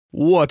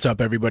What's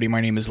up, everybody?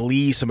 My name is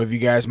Lee. Some of you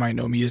guys might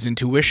know me as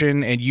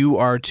Intuition, and you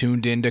are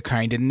tuned in to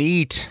Kinda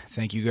Neat.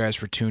 Thank you guys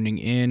for tuning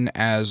in.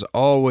 As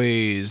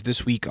always,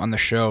 this week on the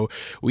show,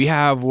 we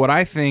have what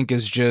I think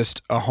is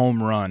just a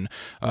home run.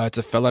 It's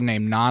a fella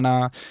named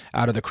Nana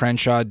out of the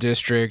Crenshaw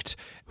district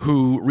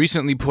who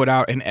recently put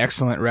out an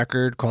excellent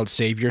record called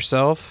Save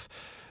Yourself,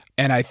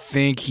 and I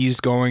think he's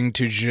going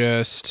to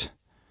just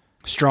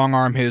strong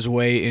arm his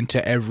way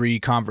into every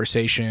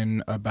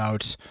conversation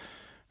about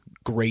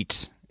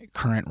great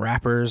current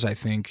rappers. I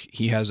think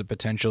he has the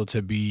potential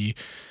to be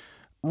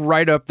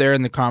right up there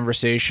in the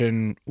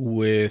conversation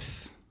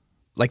with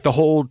like the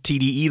whole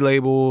TDE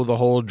label, the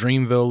whole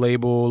Dreamville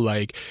label,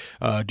 like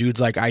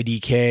dudes like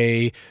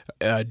IDK,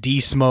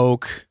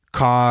 D-Smoke,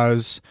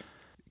 Cause,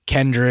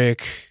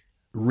 Kendrick,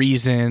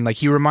 Reason. Like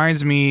he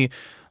reminds me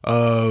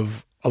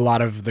of a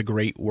lot of the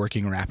great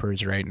working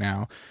rappers right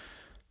now.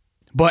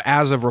 But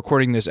as of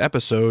recording this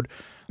episode,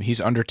 he's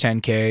under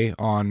 10K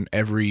on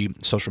every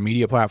social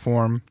media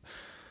platform.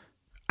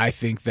 I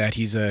think that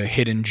he's a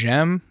hidden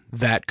gem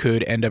that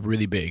could end up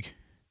really big.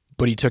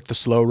 But he took the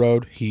slow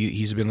road.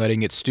 He's been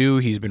letting it stew.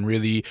 He's been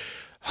really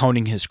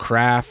honing his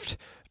craft,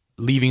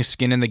 leaving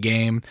skin in the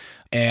game,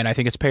 and I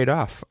think it's paid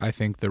off. I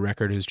think the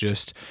record is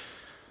just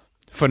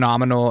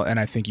phenomenal, and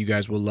I think you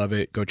guys will love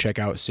it. Go check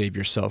out Save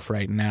Yourself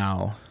right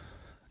now.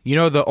 You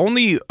know, the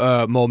only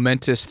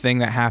momentous thing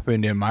that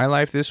happened in my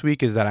life this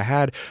week is that I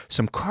had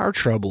some car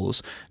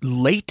troubles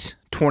late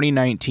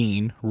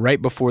 2019,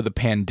 right before the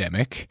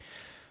pandemic.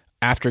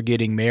 After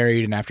getting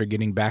married and after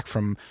getting back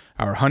from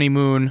our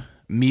honeymoon,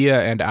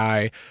 Mia and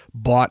I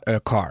bought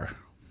a car.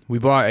 We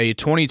bought a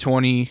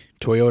 2020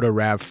 Toyota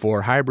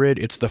RAV4 hybrid.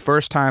 It's the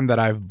first time that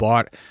I've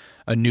bought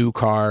a new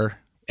car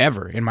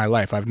ever in my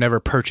life. I've never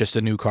purchased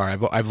a new car.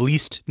 I've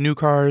leased new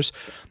cars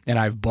and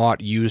I've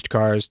bought used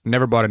cars,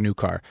 never bought a new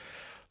car.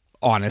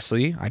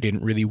 Honestly, I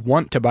didn't really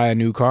want to buy a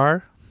new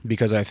car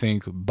because I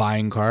think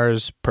buying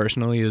cars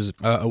personally is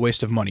a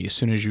waste of money. As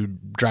soon as you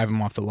drive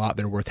them off the lot,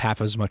 they're worth half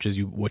as much as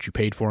what you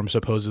paid for them,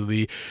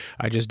 supposedly.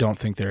 I just don't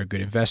think they're a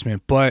good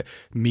investment. But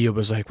Mia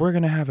was like, we're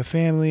going to have a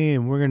family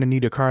and we're going to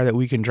need a car that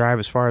we can drive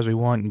as far as we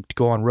want and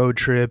go on road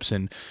trips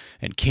and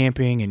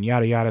camping and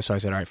yada yada. So I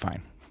said, all right,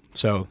 fine.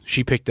 So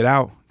she picked it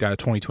out, got a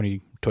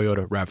 2020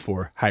 Toyota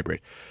RAV4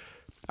 hybrid.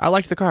 I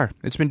liked the car.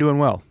 It's been doing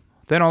well.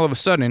 Then all of a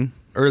sudden,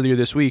 earlier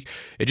this week,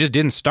 it just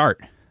didn't start.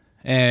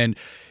 And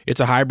it's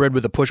a hybrid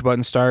with a push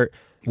button start.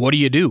 What do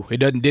you do? It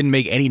didn't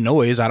make any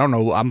noise. I don't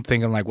know. I'm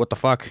thinking like, what the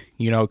fuck?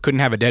 You know, it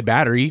couldn't have a dead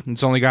battery.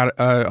 It's only got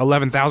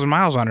 11,000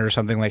 miles on it or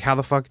something. Like, how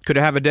the fuck could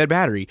it have a dead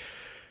battery?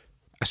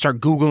 I start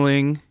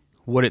Googling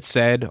what it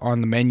said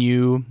on the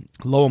menu.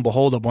 Lo and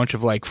behold, a bunch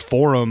of like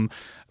forum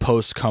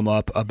posts come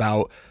up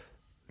about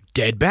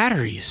dead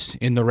batteries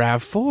in the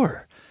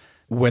RAV4.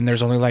 When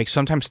there's only like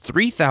sometimes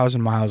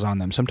 3,000 miles on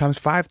them, sometimes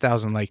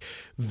 5,000, like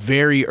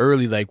very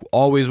early, like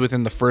always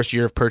within the first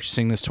year of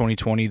purchasing this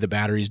 2020, the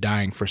battery's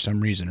dying for some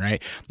reason,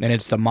 right? And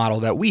it's the model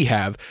that we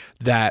have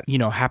that, you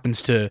know,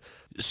 happens to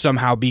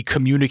somehow be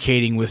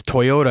communicating with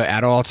Toyota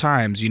at all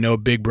times. You know,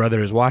 Big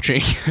Brother is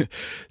watching.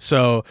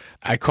 So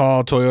I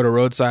call Toyota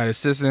Roadside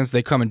Assistance.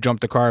 They come and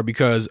jump the car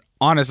because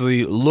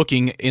honestly,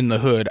 looking in the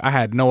hood, I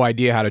had no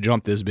idea how to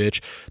jump this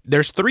bitch.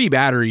 There's 3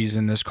 batteries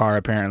in this car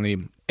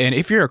apparently. And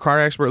if you're a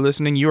car expert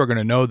listening, you are going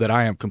to know that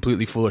I am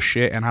completely full of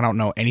shit and I don't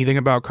know anything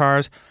about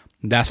cars.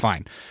 That's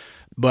fine.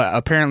 But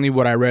apparently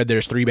what I read,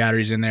 there's 3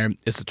 batteries in there.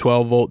 It's the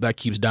 12 volt that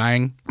keeps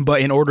dying.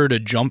 But in order to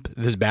jump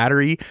this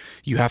battery,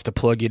 you have to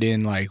plug it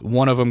in. Like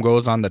one of them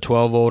goes on the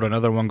 12 volt,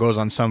 another one goes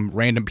on some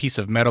random piece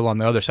of metal on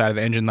the other side of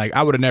the engine. Like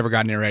I would have never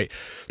gotten it right.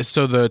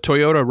 So the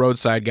Toyota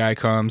Roadside guy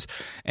comes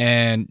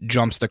and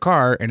jumps the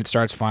car and it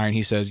starts fine.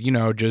 He says, you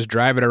know, just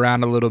drive it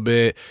around a little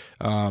bit,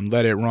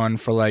 let it run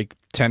for like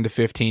 10 to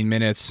 15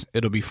 minutes,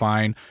 it'll be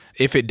fine.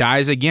 If it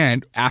dies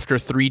again, after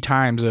 3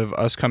 times of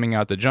us coming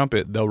out to jump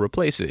it, they'll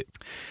replace it.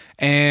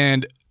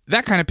 And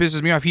that kind of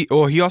pisses me off.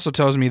 He also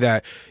tells me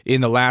that in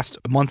the last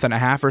month and a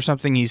half or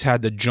something, he's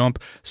had to jump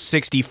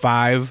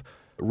 65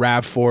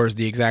 RAV4s,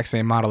 the exact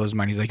same model as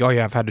mine. He's like, oh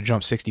yeah, I've had to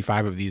jump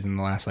 65 of these in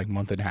the last like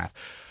month and a half.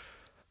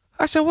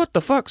 I said, what the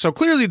fuck? So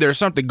clearly there's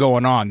something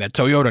going on that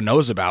Toyota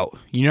knows about.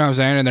 You know what I'm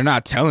saying? And they're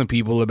not telling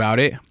people about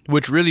it,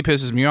 which really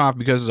pisses me off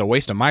because it's a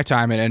waste of my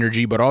time and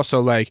energy, but also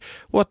like,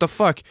 what the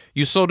fuck?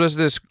 You sold us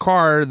this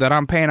car that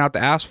I'm paying out the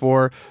ass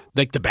for.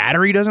 Like the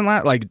battery doesn't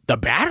last? Like the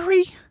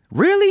battery?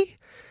 Really?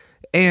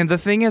 And the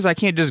thing is, I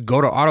can't just go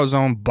to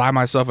AutoZone, buy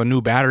myself a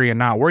new battery and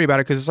not worry about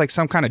it because it's like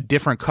some kind of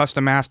different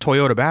custom-ass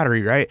Toyota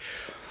battery, right?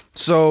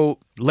 So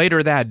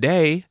later that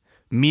day,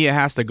 Mia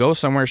has to go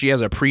somewhere. She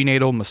has a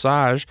prenatal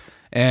massage,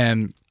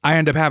 and I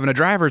end up having to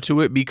drive her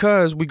to it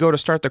because we go to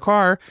start the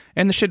car,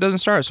 and the shit doesn't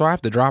start. So I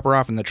have to drop her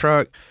off in the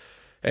truck,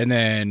 and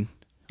then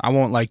I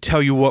won't like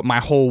tell you what my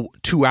whole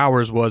 2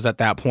 hours was at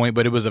that point,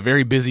 but it was a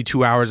very busy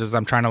 2 hours as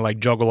I'm trying to like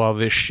juggle all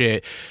this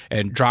shit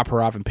and drop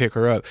her off and pick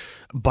her up.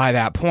 By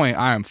that point,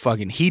 I am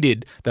fucking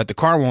heated that the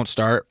car won't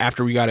start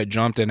after we got it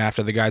jumped and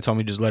after the guy told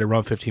me just let it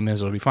run 15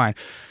 minutes, it'll be fine.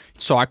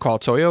 So I call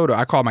Toyota.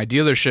 I call my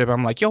dealership.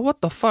 I'm like, yo, what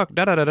the fuck?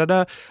 Da da da da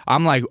da.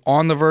 I'm like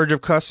on the verge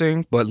of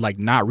cussing, but like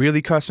not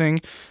really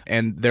cussing.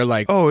 And they're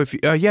like, oh, if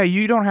yeah,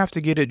 you don't have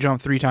to get it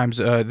jumped 3 times.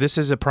 This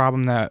is a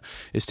problem that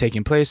is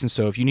taking place, and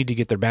so if you need to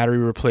get their battery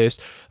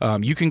replaced,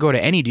 you can go to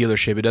any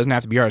dealership. It doesn't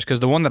have to be ours, because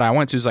the one that I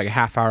went to is like a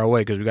half hour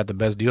away because we got the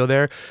best deal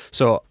there.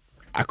 So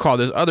I call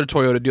this other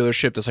Toyota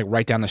dealership that's like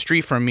right down the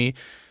street from me.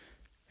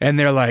 And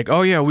they're like,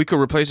 oh yeah, we could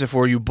replace it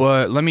for you,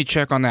 but let me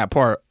check on that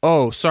part.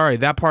 Oh, sorry,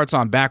 that part's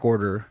on back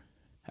order.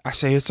 I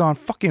say, it's on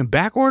fucking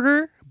back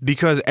order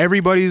because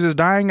everybody's is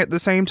dying at the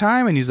same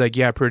time? And he's like,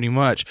 yeah, pretty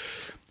much.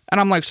 And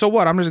I'm like, so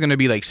what? I'm just going to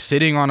be like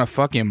sitting on a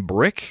fucking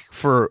brick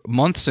for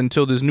months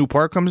until this new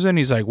part comes in?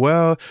 He's like,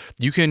 well,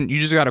 you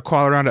just got to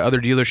call around to other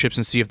dealerships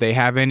and see if they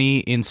have any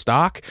in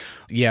stock.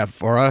 Yeah,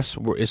 for us,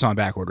 it's on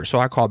back order. So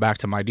I call back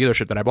to my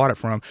dealership that I bought it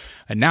from,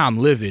 and now I'm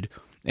livid.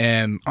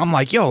 And I'm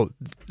like, yo,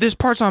 this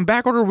part's on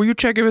back order. Will you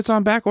check if it's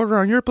on back order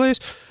on your place?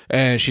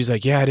 And she's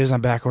like, yeah, it is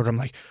on back order. I'm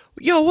like,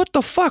 yo, what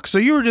the fuck? So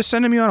you were just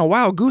sending me on a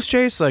wild goose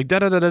chase? Like,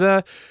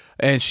 da-da-da-da-da.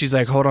 And she's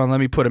like, hold on, let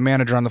me put a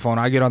manager on the phone.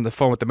 I get on the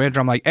phone with the manager.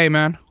 I'm like, hey,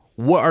 man,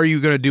 what are you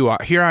going to do?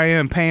 Here I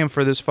am paying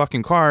for this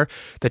fucking car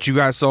that you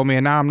guys sold me,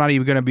 and now I'm not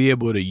even going to be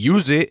able to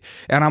use it.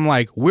 And I'm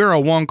like, we're a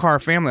 1-car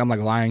family. I'm like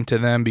lying to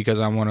them because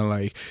I want to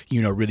like,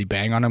 really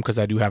bang on them because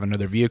I do have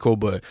another vehicle.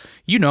 But,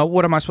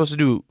 what am I supposed to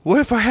do? What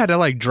if I had to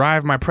like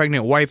drive my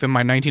pregnant wife in my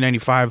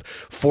 1995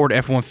 Ford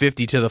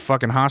F-150 to the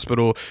fucking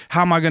hospital?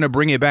 How am I going to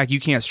bring it back? You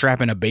can't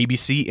strap in a baby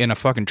seat in a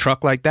fucking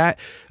truck like that.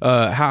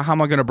 How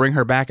am I going to bring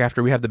her back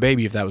after we have the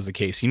baby if that was the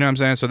case? You know what I'm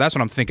saying? So that's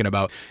what I'm thinking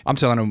about. I'm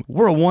telling them,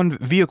 we're a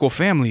 1-vehicle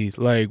family.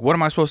 Like, what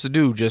am I supposed to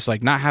do? Just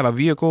like not have a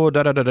vehicle?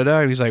 Da da da da da.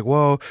 And he's like,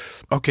 well,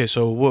 okay,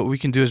 so what we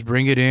can do is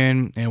bring it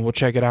in and we'll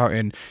check it out.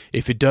 And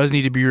if it does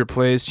need to be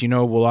replaced,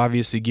 we'll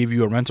obviously give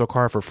you a rental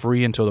car for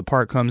free until the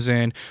part comes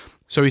in.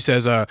 So he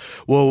says,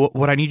 well,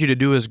 what I need you to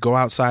do is go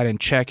outside and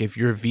check if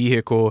your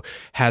vehicle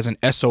has an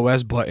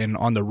SOS button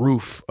on the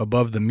roof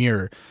above the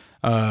mirror,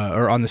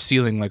 or on the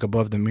ceiling, like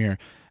above the mirror.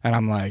 And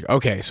I'm like,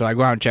 okay. So I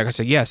go out and check. I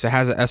said, yes, it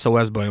has an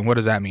SOS button. What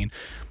does that mean?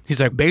 He's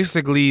like,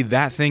 basically,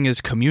 that thing is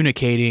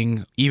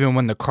communicating even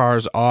when the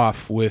car's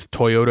off with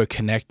Toyota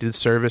connected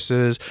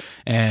services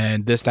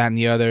and this, that, and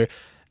the other.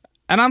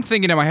 And I'm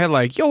thinking in my head,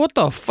 like, yo, what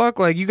the fuck?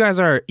 Like, you guys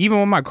are, even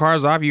when my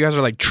car's off, you guys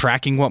are like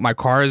tracking what my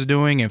car is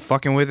doing and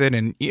fucking with it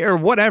and or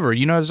whatever.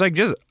 It's like,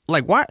 just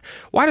like, why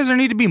does there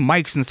need to be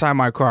mics inside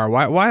my car?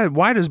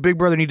 Why does Big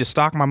Brother need to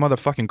stalk my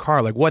motherfucking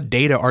car? Like, what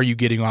data are you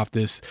getting off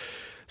this?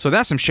 So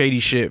that's some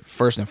shady shit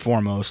first and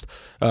foremost.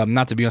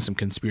 Not to be on some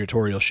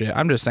conspiratorial shit.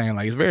 I'm just saying,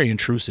 like, it's very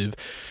intrusive.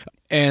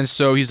 And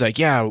so he's like,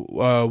 yeah,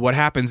 what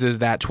happens is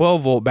that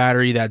 12-volt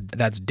battery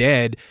that's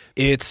dead,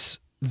 it's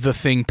the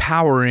thing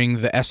powering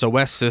the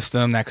SOS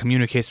system that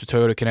communicates with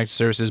Toyota Connected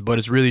Services, but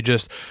it's really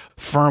just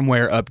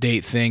firmware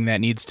update thing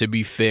that needs to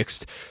be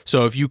fixed.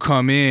 So if you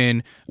come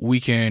in, we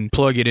can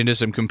plug it into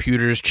some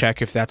computers,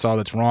 check if that's all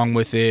that's wrong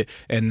with it,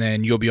 and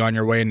then you'll be on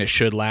your way, and it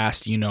should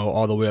last,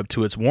 all the way up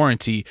to its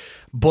warranty.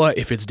 But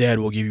if it's dead,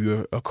 we'll give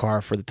you a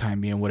car for the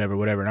time being,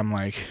 whatever. And I'm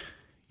like,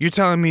 you're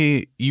telling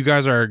me you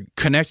guys are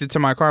connected to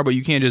my car, but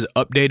you can't just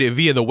update it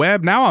via the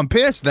web? Now I'm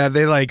pissed that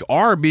they like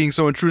are being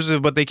so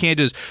intrusive, but they can't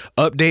just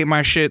update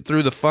my shit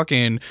through the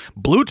fucking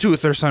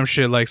Bluetooth or some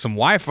shit, like some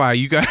Wi-Fi.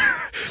 You guys,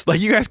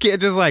 you guys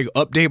can't just like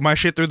update my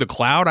shit through the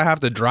cloud. I have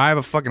to drive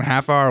a fucking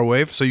half hour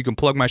away so you can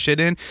plug my shit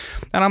in.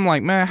 And I'm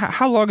like, man,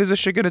 how long is this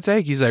shit gonna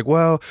take? He's like,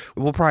 well,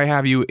 we'll probably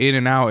have you in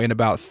and out in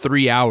about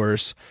 3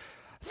 hours.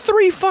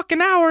 3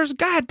 fucking hours?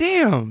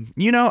 Goddamn.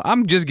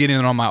 I'm just getting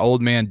on my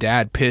old man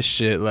dad piss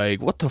shit.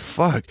 Like, what the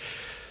fuck?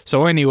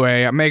 So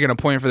anyway, I'm making a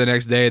point for the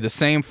next day. The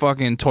same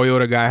fucking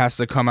Toyota guy has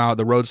to come out.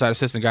 The roadside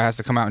assistant guy has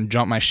to come out and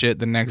jump my shit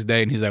the next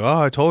day. And he's like,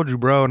 oh, I told you,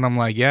 bro. And I'm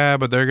like, yeah,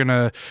 but they're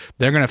gonna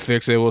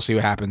fix it. We'll see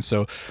what happens.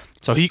 So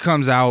he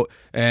comes out,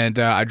 and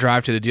I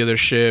drive to the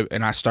dealership,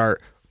 and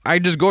I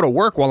just go to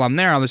work while I'm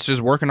there. I was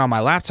just working on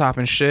my laptop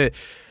and shit.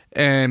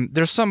 And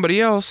there's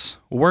somebody else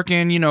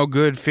working,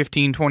 good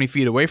 15, 20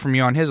 feet away from me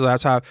on his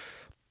laptop.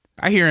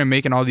 I hear him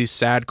making all these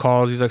sad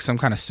calls. He's like some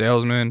kind of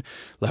salesman.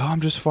 Like, oh,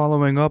 I'm just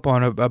following up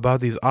on about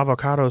these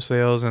avocado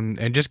sales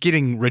and just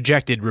getting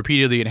rejected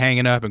repeatedly and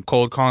hanging up and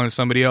cold calling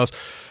somebody else.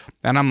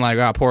 And I'm like,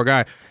 oh, poor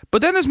guy.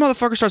 But then this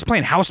motherfucker starts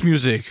playing house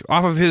music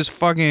off of his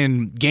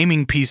fucking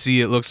gaming PC,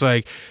 it looks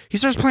like. He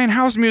starts playing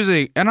house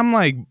music. And I'm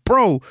like,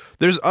 bro,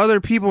 there's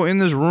other people in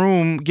this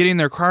room getting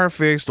their car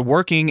fixed,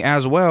 working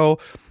as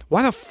well.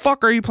 Why the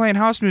fuck are you playing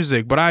house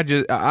music? But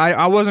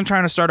I wasn't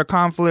trying to start a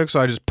conflict, so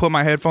I just put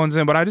my headphones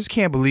in. But I just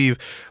can't believe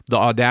the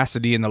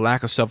audacity and the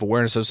lack of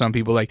self-awareness of some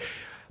people. Like,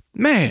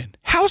 man,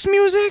 house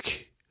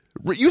music?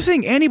 You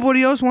think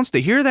anybody else wants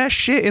to hear that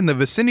shit in the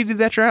vicinity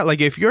that you're at?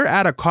 Like, if you're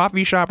at a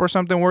coffee shop or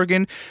something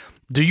working,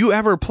 do you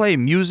ever play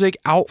music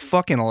out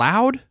fucking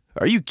loud?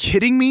 Are you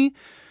kidding me?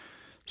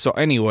 So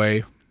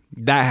anyway,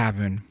 that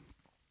happened.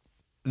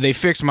 They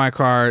fixed my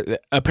car.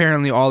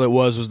 Apparently, all it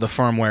was the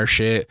firmware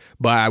shit.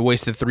 But I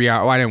wasted 3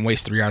 hours. Well, I didn't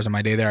waste 3 hours of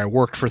my day there. I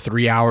worked for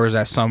 3 hours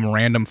at some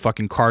random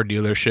fucking car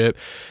dealership.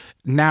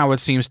 Now it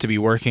seems to be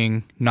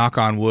working. Knock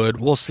on wood.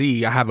 We'll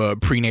see. I have a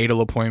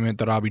prenatal appointment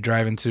that I'll be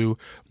driving to.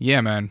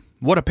 Yeah, man.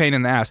 What a pain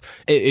in the ass.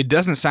 It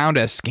doesn't sound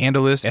as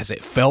scandalous as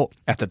it felt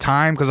at the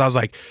time, because I was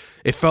like,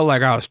 it felt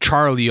like I was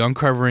Charlie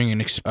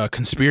uncovering a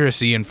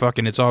conspiracy and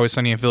fucking It's Always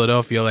Sunny in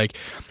Philadelphia. Like,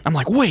 I'm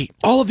like, wait,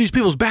 all of these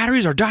people's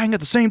batteries are dying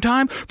at the same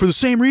time for the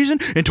same reason,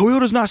 and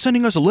Toyota's not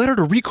sending us a letter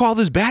to recall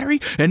this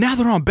battery, and now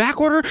they're on back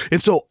order,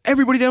 and so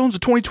everybody that owns a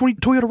 2020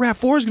 Toyota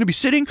RAV4 is going to be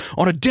sitting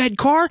on a dead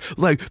car?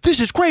 Like,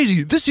 this is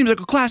crazy. This seems like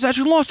a class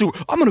action lawsuit.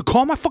 I'm going to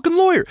call my fucking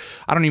lawyer.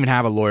 I don't even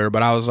have a lawyer,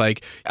 but I was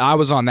like, I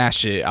was on that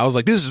shit. I was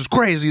like, this is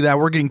crazy that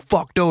we're getting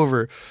fucked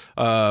over.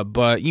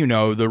 But, you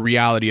know, the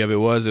reality of it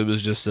was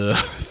just a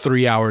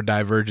 3-hour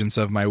divergence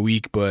of my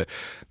week. But,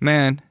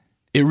 man,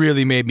 it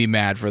really made me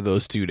mad for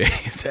those 2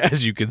 days,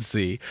 as you can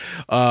see.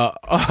 Other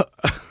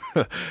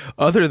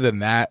than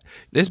that,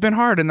 it's been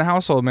hard in the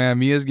household, man.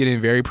 Mia's getting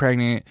very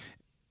pregnant.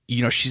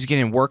 You know, she's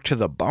getting worked to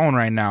the bone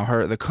right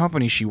now. The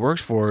company she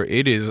works for,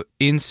 it is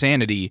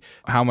insanity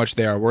how much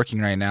they are working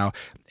right now.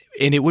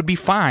 And it would be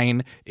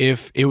fine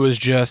if it was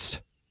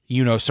just,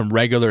 you know, some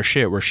regular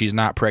shit where she's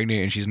not pregnant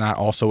and she's not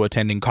also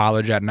attending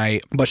college at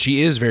night, but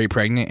she is very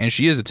pregnant and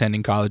she is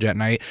attending college at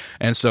night.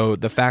 And so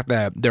the fact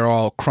that they're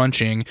all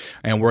crunching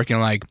and working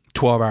like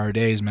 12-hour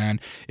days, man,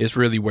 it's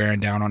really wearing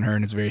down on her,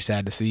 and it's very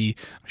sad to see.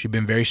 She's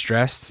been very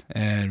stressed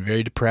and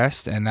very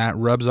depressed, and that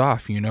rubs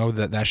off, you know,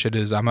 that shit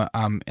is, I'm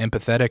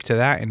empathetic to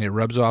that, and it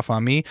rubs off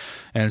on me.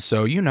 And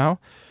so, you know,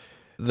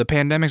 the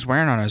pandemic's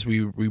wearing on us. We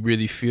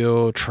really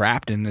feel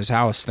trapped in this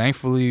house.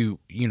 Thankfully,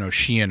 you know,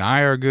 she and I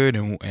are good,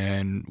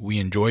 and we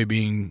enjoy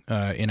being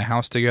in a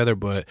house together.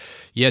 But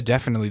yeah,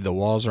 definitely the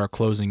walls are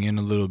closing in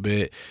a little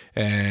bit,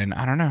 and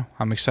I don't know.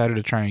 I'm excited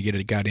to try and get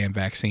a goddamn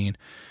vaccine.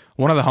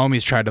 One of the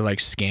homies tried to like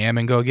scam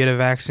and go get a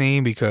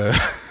vaccine because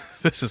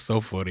this is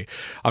so funny.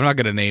 I'm not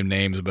gonna name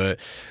names, but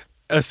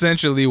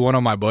essentially one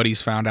of my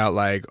buddies found out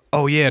like,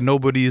 oh yeah,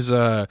 nobody's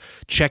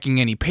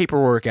checking any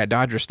paperwork at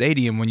Dodger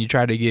Stadium when you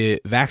try to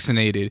get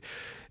vaccinated.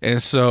 And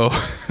so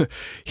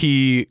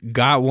he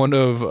got one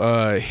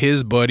of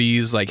his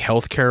buddies' like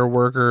healthcare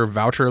worker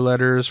voucher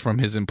letters from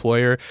his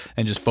employer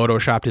and just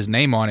photoshopped his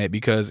name on it,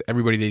 because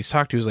everybody that he's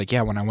talked to was like,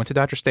 yeah, when I went to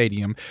Dodger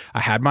Stadium,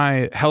 I had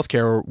my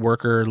healthcare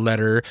worker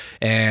letter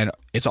and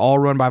it's all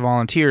run by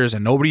volunteers,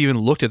 and nobody even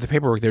looked at the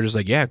paperwork. They're just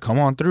like, yeah, come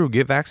on through,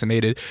 get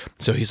vaccinated.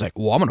 So he's like,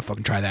 well, I'm going to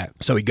fucking try that.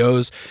 So he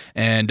goes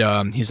and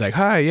he's like,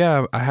 hi,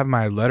 yeah, I have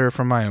my letter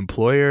from my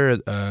employer,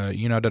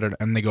 you know,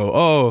 and they go,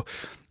 oh,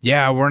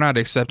 yeah, we're not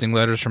accepting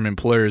letters from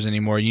employers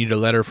anymore. You need a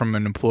letter from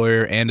an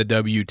employer and a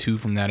W-2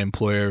 from that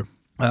employer.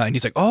 And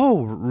he's like,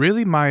 oh,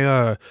 really?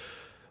 My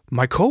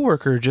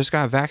coworker just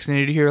got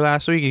vaccinated here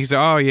last week. And he's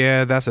like, oh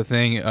yeah, that's the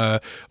thing.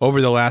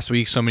 Over the last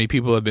week, so many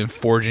people have been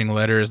forging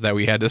letters that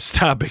we had to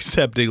stop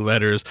accepting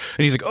letters.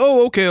 And he's like,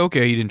 oh,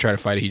 okay. He didn't try to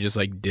fight it. He just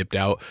like dipped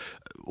out.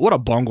 What a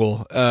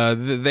bungle.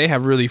 They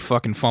have really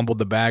fucking fumbled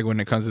the bag when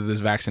it comes to this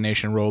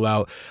vaccination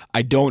rollout.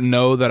 I don't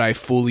know that I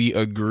fully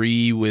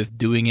agree with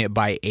doing it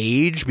by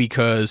age,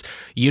 because,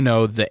 you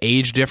know, the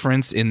age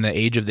difference in the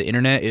age of the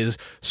internet is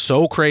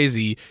so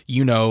crazy.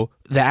 You know,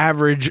 the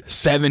average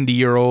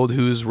 70-year-old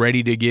who's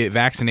ready to get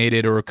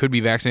vaccinated or could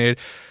be vaccinated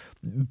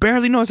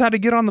barely knows how to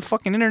get on the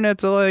fucking internet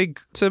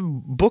to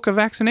book a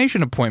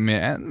vaccination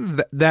appointment.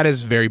 And that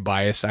is very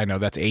biased. I know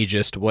that's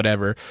ageist,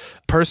 whatever.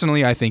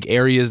 Personally, I think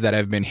areas that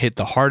have been hit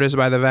the hardest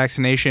by the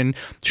vaccination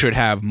should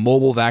have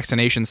mobile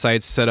vaccination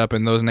sites set up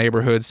in those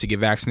neighborhoods to get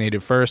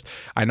vaccinated first.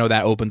 I know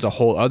that opens a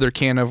whole other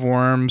can of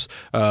worms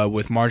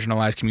with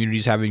marginalized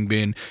communities having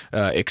been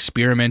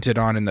experimented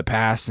on in the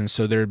past, and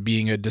so there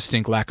being a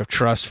distinct lack of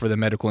trust for the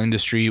medical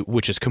industry,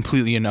 which is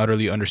completely and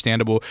utterly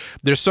understandable.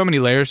 There's so many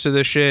layers to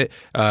this shit.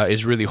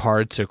 Is really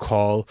hard to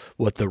call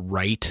what the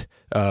right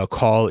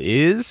call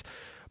is,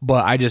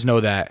 but I just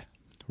know that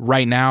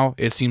right now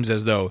it seems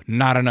as though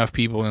not enough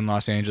people in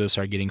Los Angeles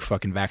are getting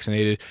fucking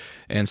vaccinated.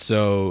 And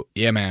so,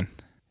 yeah, man,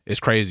 it's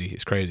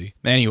crazy.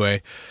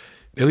 Anyway,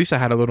 at least I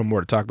had a little more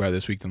to talk about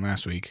this week than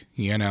last week,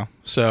 you know?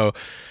 So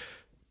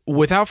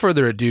without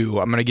further ado,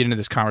 I'm going to get into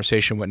this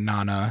conversation with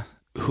Nana,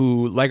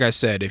 who, like I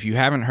said, if you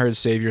haven't heard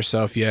Save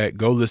Yourself yet,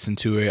 go listen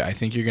to it. I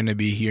think you're going to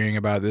be hearing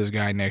about this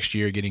guy next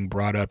year getting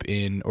brought up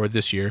in, or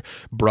this year,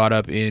 brought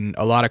up in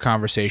a lot of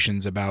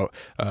conversations about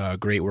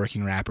great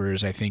working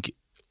rappers. I think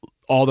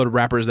all the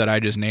rappers that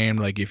I just named,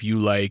 like if you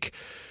like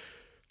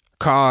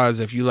Cause,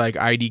 if you like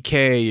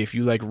IDK, if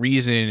you like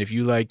Reason, if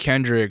you like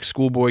Kendrick,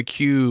 Schoolboy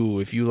Q,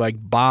 if you like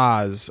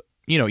Boz,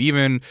 you know,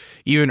 even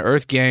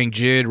Earth Gang,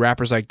 Jid,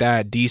 rappers like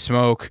that,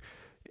 D-Smoke,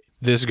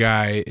 this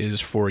guy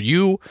is for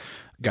you.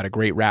 Got a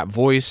great rap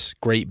voice,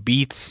 great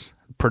beats,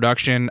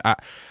 production.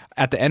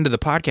 At the end of the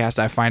podcast,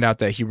 I find out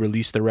that he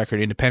released the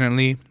record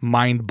independently.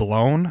 Mind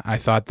blown. I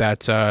thought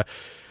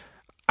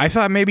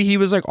maybe he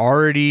was like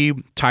already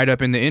tied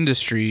up in the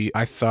industry.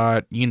 I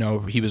thought, you know,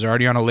 he was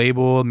already on a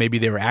label. Maybe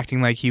they were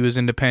acting like he was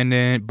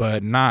independent,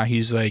 but nah,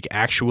 he's like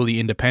actually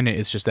independent.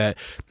 It's just that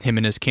him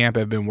and his camp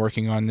have been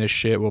working on this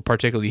shit. Well,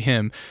 particularly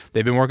him.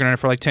 They've been working on it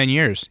for like 10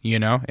 years, you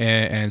know?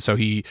 And so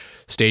he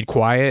stayed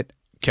quiet,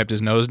 kept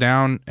his nose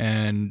down,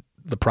 and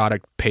the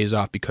product pays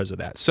off because of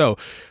that. So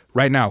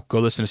right now, go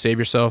listen to Save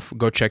Yourself.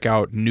 Go check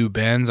out New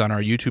Benz on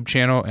our YouTube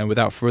channel. And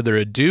without further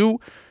ado,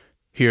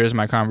 here's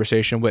my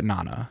conversation with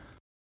Nana.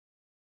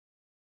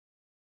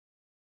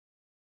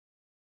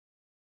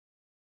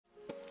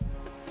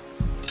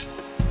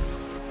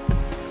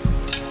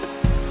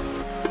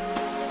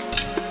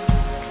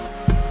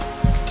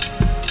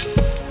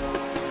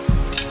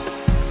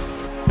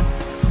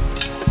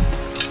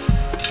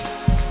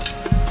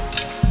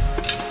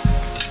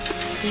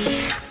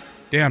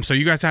 Damn, so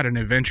you guys had an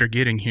adventure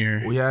getting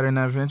here. We had an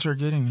adventure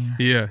getting here.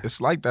 Yeah.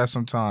 It's like that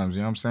sometimes,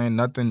 you know what I'm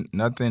saying?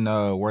 Nothing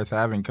worth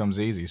having comes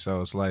easy.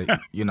 So it's like,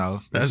 you know,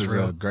 this is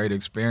real. a great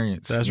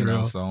experience. That's you know?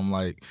 real. So I'm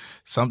like,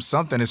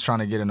 something is trying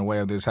to get in the way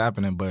of this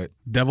happening, but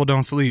Devil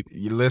don't sleep.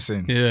 you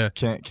listen, Yeah.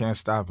 can't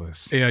stop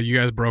us. Yeah, you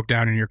guys broke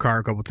down in your car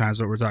a couple times,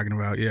 what we're talking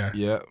about. Yeah.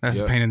 Yeah. That's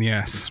a pain in the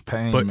ass. It's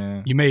pain, but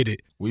man. you made it.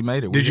 We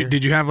made it.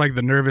 Did you have like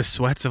the nervous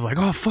sweats of like,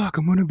 oh fuck,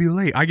 I'm gonna be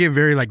late? I get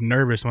very like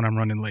nervous when I'm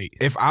running late.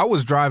 If I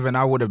was driving,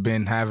 I would have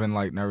been having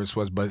like nervous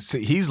sweats. But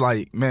see, he's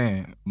like,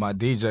 man, my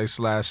DJ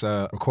slash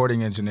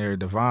recording engineer,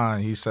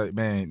 Devon. He said,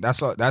 man,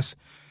 that's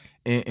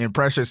in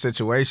pressure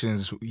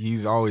situations,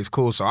 he's always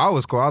cool. So I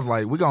was cool. I was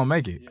like, we gonna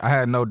make it. I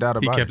had no doubt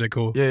about it. He kept it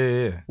cool.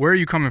 Yeah. Where are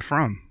you coming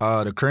from?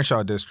 The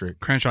Crenshaw district.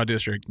 Crenshaw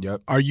district.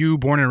 Yep. Are you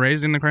born and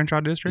raised in the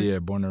Crenshaw district? Yeah,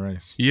 born and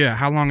raised. Yeah.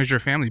 How long has your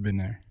family been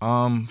there?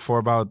 For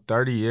about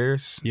 30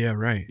 years. Yeah,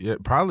 right. Yeah,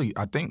 probably.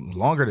 I think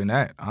longer than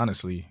that,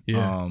 honestly.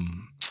 Yeah.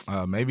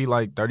 Maybe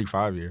like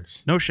 35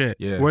 years. No shit.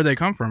 Yeah. Where they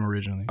come from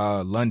originally?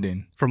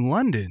 London. From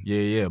London.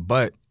 Yeah.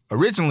 But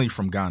originally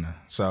from Ghana.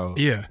 So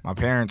Yeah. my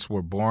parents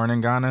were born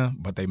in Ghana,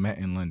 but they met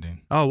in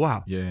London. Oh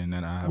wow. Yeah, and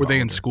then I have Were they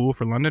in older- school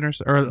for London or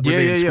were Yeah,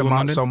 they in school in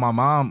London? So my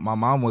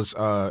mom was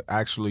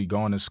actually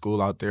going to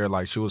school out there.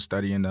 Like she was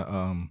studying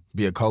to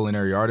be a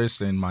culinary artist,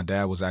 and my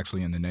dad was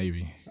actually in the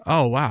Navy.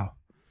 Oh wow.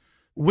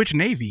 Which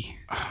Navy?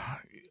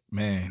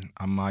 Man,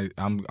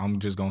 I'm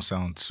just gonna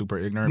sound super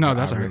ignorant. No, but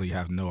that's I all right. really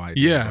have no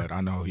idea. Yeah. But I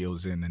know he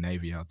was in the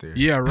Navy out there.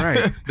 Yeah,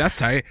 right. That's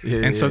tight. Yeah,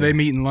 and so yeah. they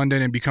meet in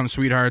London and become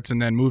sweethearts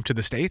and then move to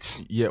the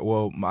States? Yeah,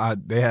 well,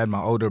 they had my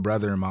older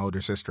brother and my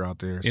older sister out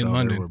there. In so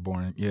London? They were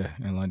born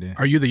in London.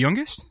 Are you the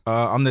youngest?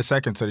 I'm the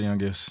second to the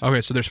youngest. Okay,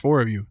 so there's 4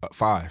 of you.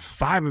 5.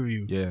 5 of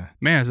you. Yeah,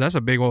 Man, that's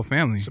a big old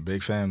family. it's a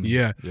big family.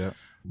 Yeah. Yeah.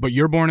 But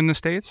you're born in the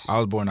States? I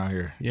was born out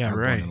here. Yeah, I was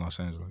right. Born in Los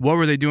Angeles. What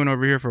were they doing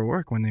over here for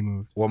work when they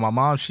moved? Well, my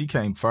mom, she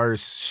came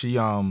first. She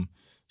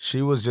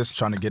was just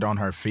trying to get on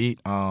her feet.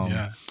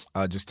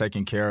 Just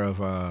taking care of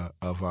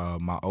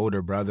my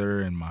older brother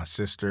and my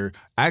sister.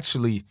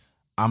 Actually,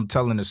 I'm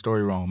telling the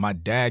story wrong. My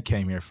dad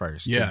came here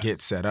first to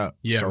get set up,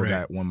 so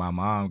that when my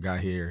mom got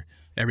here,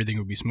 everything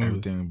would be smooth.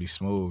 everything would be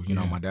smooth. You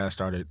know, my dad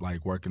started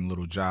like working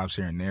little jobs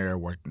here and there.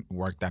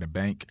 Worked at a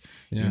bank.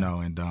 Yeah. You know,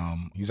 and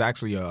he's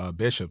actually a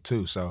bishop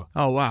too. So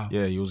Oh wow.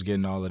 yeah, he was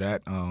getting all of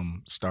that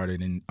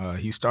started, and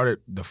he started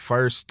the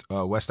first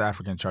West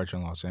African church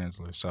in Los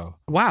Angeles. So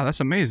Wow,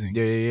 that's amazing.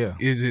 yeah.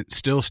 Is it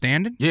still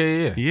standing?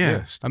 Yeah.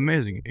 Yeah,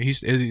 amazing.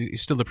 Is he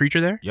still the preacher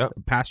there? Yep.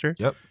 Pastor?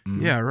 Yep.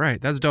 Mhm. Yeah, right.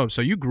 That's dope.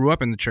 So you grew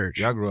up in the church.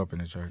 Yeah, I grew up in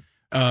the church.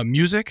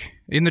 Music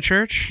in the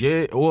church?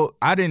 Yeah, well,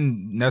 I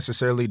didn't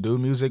necessarily do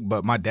music,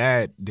 but my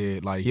dad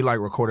did. Like, he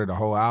recorded a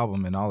whole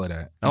album and all of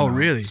that. you Oh, know?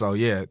 really? So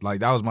yeah,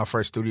 that was my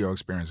first studio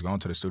experience, going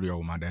to the studio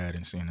with my dad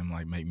and seeing him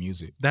make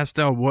music. That's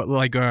dope. What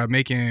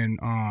making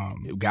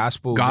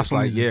Gospel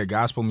Gospel just music?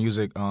 gospel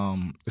music.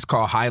 It's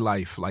called high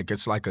life. Like,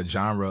 it's like a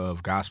genre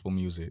of gospel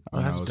music.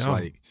 Oh, that's it's dope.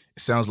 like, it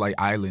sounds like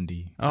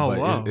islandy. Oh, but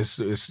wow. It's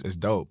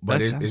dope. But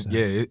That sounds dope.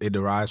 it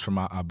derives from,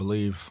 I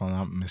believe, if I'm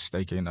not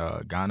mistaken,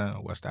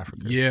 Ghana, West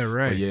Africa. Yeah,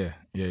 right. But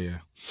yeah.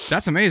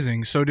 That's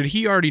amazing. So did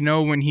he already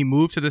know when he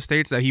moved to the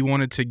States that he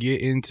wanted to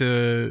get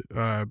into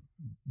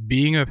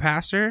being a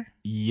pastor?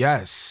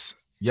 Yes,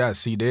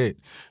 he did.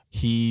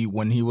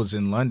 When he was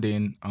in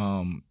London,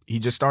 he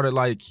just started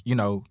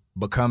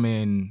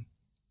becoming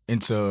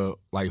into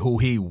who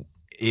he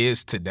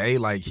is today.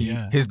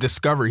 His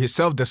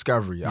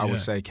self-discovery, I Yeah. would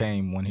say,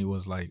 came when he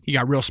was He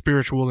got real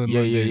spiritual in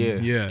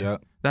London. yeah.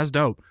 That's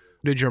dope.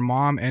 Did your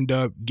mom end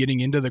up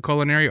getting into the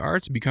culinary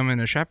arts, becoming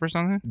a chef or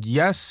something?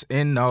 Yes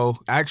and no.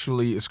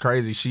 Actually, it's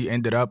crazy. She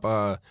ended up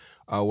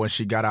when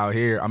she got out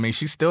here. I mean,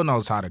 she still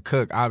knows how to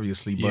cook,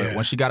 obviously, but Yeah.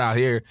 when she got out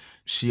here,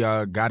 she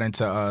got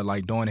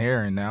into doing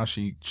hair, and now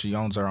she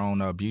owns her own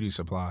beauty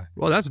supply.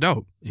 Well, that's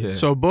dope. Yeah.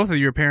 So both of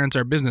your parents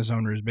are business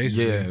owners,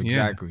 basically. Yeah,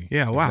 exactly.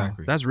 Yeah, wow.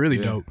 Exactly. That's really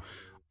Yeah. dope.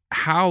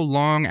 How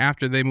long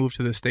after they moved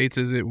to the States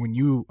is it when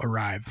you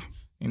arrive?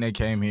 And they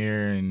came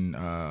here in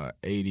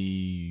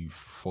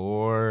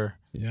 84.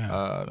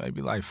 Yeah.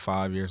 Maybe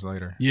 5 years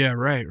later. Yeah,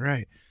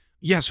 right.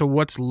 Yeah, so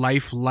what's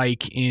life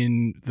like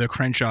in the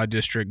Crenshaw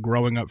district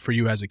growing up for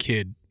you as a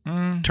kid?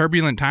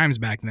 Turbulent times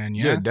back then,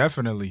 yeah? Yeah,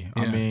 definitely.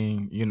 Yeah. I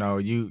mean,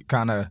 you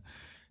kind of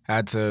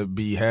had to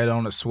be head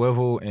on a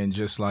swivel and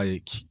just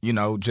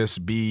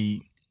just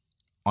be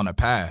on a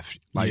path.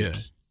 Yeah.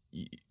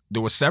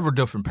 There were several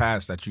different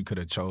paths that you could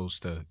have chose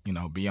to,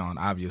 be on,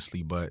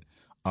 obviously, but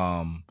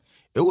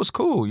it was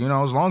cool, you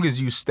know, as long as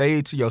you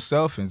stayed to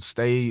yourself and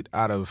stayed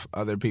out of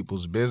other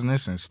people's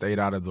business and stayed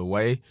out of the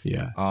way.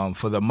 Yeah.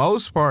 For the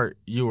most part,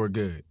 you were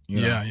good.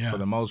 You know, Yeah. For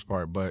the most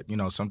part, but you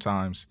know,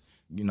 sometimes,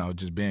 you know,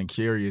 just being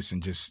curious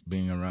and just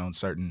being around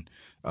certain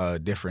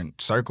different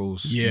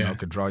circles, you know,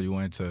 could draw you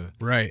into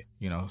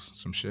you know,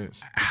 some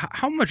shits.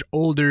 How much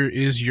older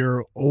is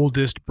your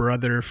oldest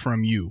brother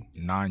from you?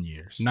 9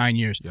 years. 9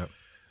 years. Yep.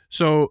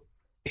 So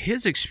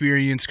his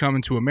experience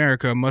coming to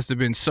America must have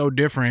been so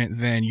different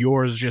than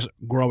yours just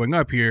growing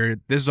up here.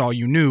 This is all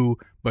you knew,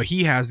 but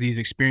he has these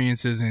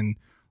experiences in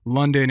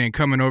London and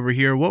coming over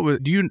here.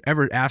 Do you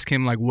ever ask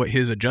him like what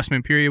his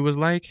adjustment period was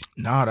like?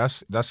 No,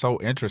 that's so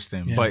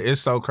interesting. But it's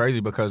so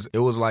crazy because it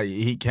was like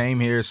he came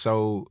here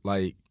so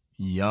like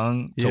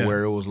young to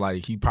where it was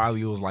like he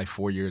probably was like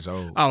 4 years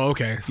old. Oh,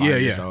 okay. 5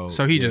 years Yeah. old.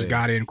 So he just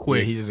got in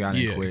quick. Yeah, he just got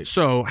in quick.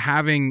 So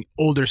having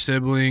older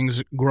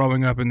siblings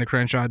growing up in the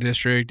Crenshaw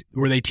district,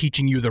 were they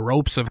teaching you the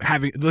ropes of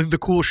having the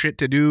cool shit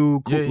to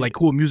do, like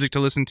cool music to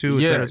listen to,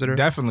 et cetera, et cetera?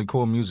 Definitely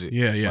cool music.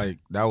 Yeah. Like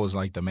that was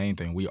like the main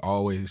thing. We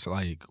always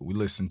like we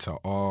listened to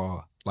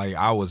all, like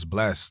I was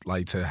blessed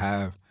like to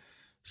have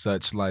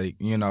such like,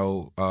 you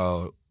know,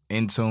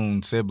 in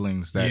tune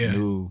siblings that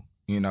knew,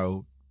 you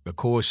know, the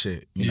cool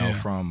shit, you know,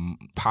 from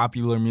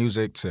popular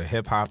music to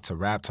hip hop to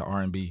rap to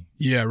R&B.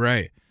 Yeah,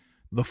 right.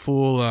 The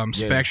full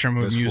spectrum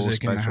of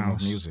music in the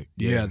house. Of music.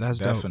 Yeah, that's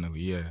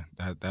definitely. dope.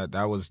 Yeah,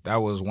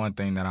 that was one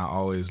thing that I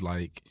always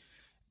like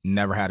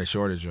never had a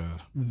shortage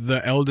of.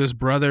 The eldest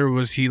brother,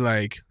 was he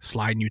like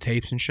sliding you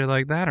tapes and shit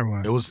like that, or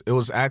what? It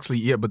was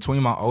actually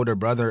between my older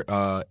brother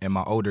and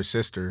my older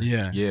sister.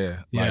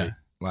 My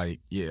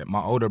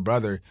older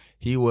brother,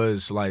 he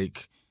was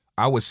like,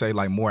 I would say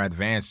like more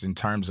advanced in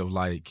terms of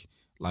like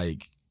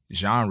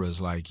genres.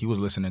 Like he was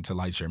listening to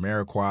like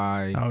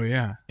Jamiroquai. Oh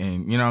yeah.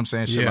 And you know what I'm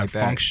saying? Shit like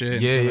that. Funk shit.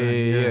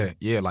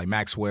 Yeah, like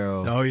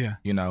Maxwell. Oh yeah.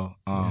 You know,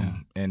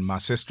 and my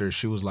sister,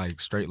 she was like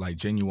straight like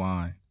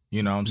Genuine.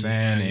 You know what I'm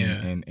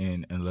saying?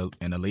 And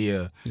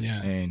Aaliyah.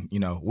 Yeah. And you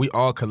know, we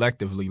all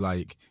collectively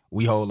like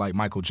we hold like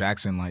Michael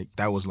Jackson, like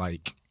that was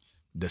like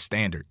the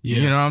standard. Yeah.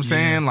 You know what I'm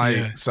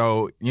saying?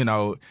 So, you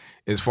know,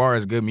 as far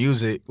as good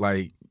music,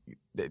 like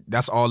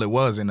that's all it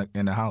was in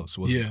the house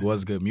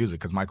was good music,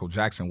 because Michael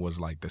Jackson was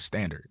like the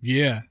standard.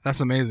 Yeah,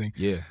 that's amazing.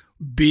 Yeah.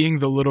 Being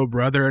the little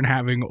brother and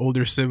having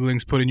older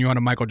siblings putting you on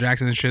a Michael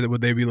Jackson and shit,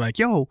 would they be like,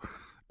 yo,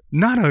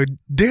 Nana,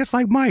 dance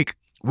like Mike?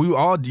 We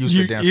all used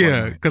to dance like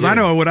Mike. Because I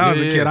know when I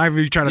was a kid, I'd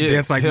be trying to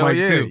dance like Mike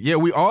too. Yeah,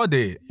 we all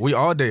did.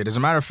 As a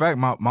matter of fact,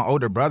 my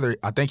older brother,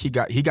 I think he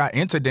got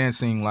into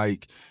dancing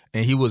like,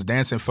 and he was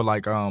dancing for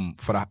like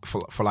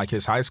for like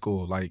his high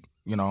school, like,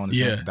 you know, on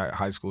that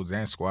high school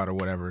dance squad or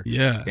whatever.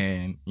 Yeah.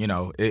 And, you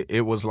know,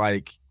 it was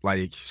like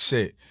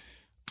shit.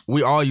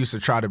 We all used to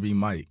try to be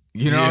Mike.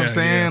 You know what I'm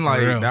saying?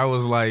 Like real. That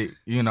was like,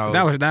 you know.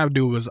 That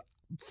dude was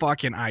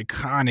fucking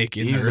iconic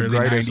in the early 90s,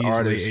 late 80s. He's the greatest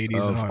artist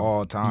of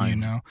all time. You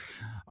know.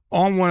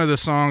 On one of the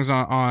songs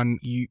on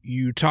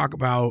you talk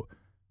about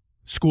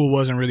school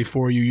wasn't really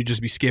for you. You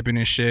just be skipping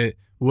and shit.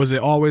 Was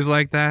it always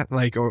like that?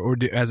 Like, or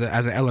as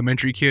an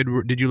elementary kid,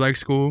 did you like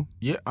school?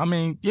 Yeah, I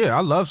mean, yeah, I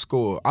love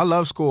school. I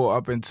love school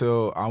up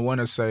until I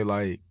want to say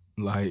like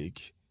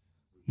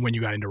when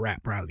you got into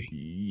rap,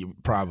 probably.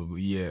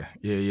 Probably, yeah.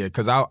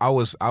 Because I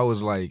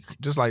was like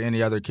just like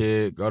any other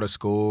kid, go to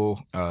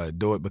school,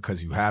 do it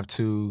because you have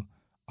to,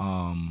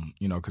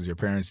 you know, because your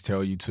parents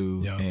tell you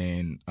to,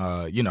 and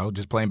you know,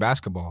 just playing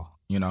basketball,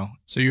 you know.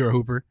 So you're a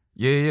hooper.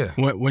 Yeah.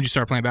 When did you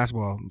start playing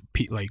basketball?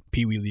 Like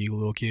Pee Wee League, a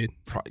little kid?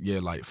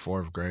 Like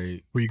 4th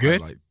grade. Were you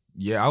good?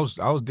 I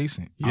was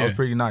decent. Yeah. I was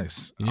pretty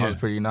nice.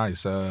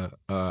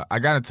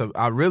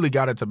 I really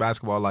got into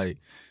basketball like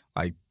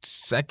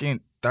 2nd,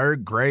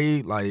 3rd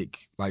grade, like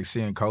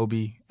seeing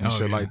Kobe and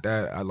shit like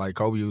that.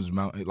 Kobe was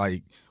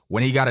like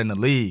when he got in the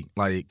league,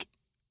 like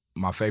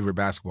my favorite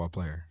basketball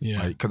player.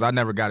 Yeah. Because I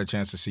never got a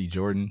chance to see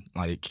Jordan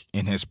like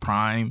in his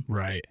prime.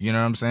 Right. You know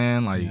what I'm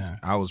saying? Like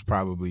I was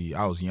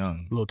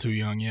young. A little too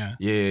young, yeah.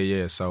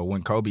 Yeah. So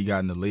when Kobe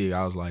got in the league,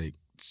 I was like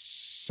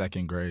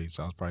 2nd grade.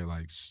 So I was probably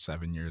like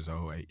 7 years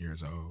old, 8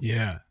 years old.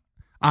 Yeah.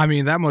 I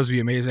mean, that must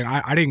be amazing.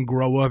 I didn't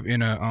grow up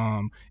in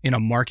a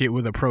market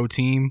with a pro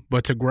team,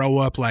 but to grow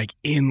up like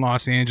in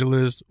Los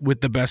Angeles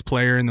with the best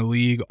player in the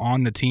league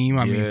on the team,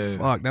 I mean,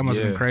 fuck, that must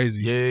have been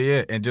crazy.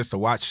 Yeah. And just to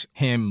watch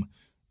him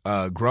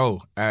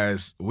grow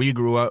as we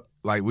grew up,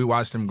 like we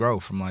watched him grow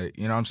from like,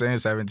 you know what I'm saying,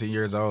 17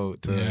 years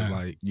old to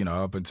like, you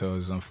know, up until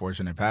his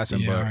unfortunate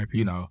passing. But,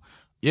 you know,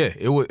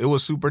 it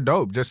was super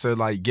dope just to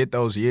like get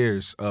those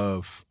years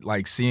of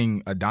like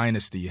seeing a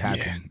dynasty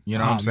happen. You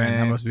know what I'm saying? Man,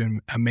 that must have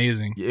been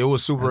amazing. It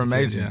was super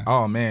amazing.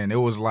 Oh man, it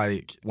was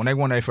like when they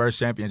won their first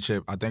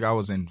championship, I think I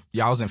was in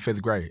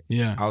 5th grade.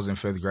 Yeah. I was in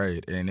 5th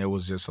grade, and it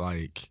was just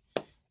like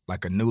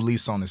a new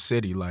lease on the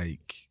city.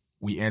 Like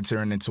we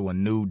entering into a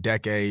new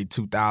decade,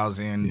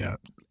 2000.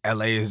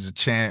 LA is the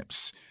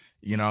champs.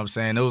 You know what I'm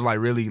saying? It was like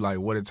really like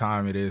what a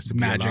time it is to be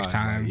magic alive.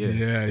 time. Like,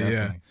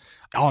 yeah.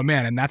 Oh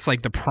man, and that's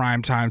like the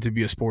prime time to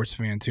be a sports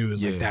fan too.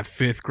 Is like that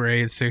 5th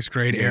grade, 6th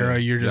grade era.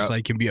 You're just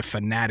like can be a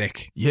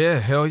fanatic. Yeah,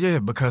 hell yeah.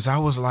 Because I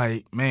was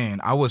like, man,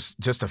 I was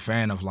just a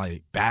fan of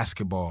like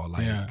basketball.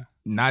 Like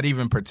not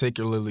even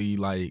particularly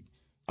like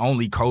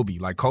only Kobe.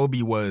 Like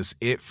Kobe was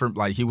it for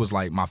like he was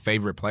like my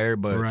favorite player,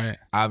 but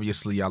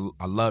obviously I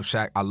love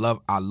Shaq.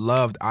 I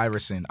loved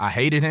Iverson. I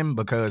hated him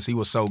because he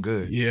was so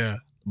good. Yeah.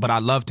 But I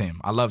loved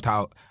him. I loved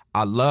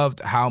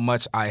how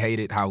much I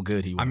hated how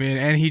good he was. I mean,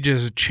 and he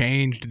just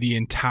changed the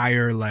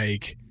entire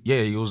like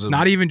he was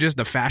not even just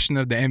the fashion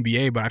of the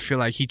NBA, but I feel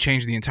like he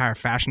changed the entire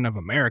fashion of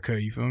America.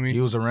 You feel me?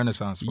 He was a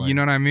Renaissance player. You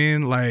know what I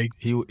mean? Like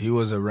he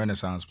was a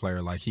Renaissance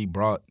player. Like he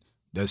brought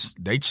this.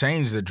 They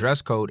changed the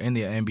dress code in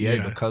the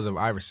NBA because of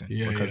Iverson.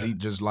 Because he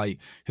just like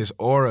his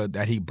aura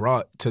that he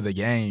brought to the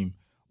game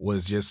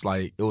was just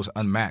like it was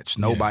unmatched.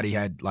 Nobody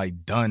had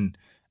like done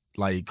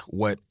like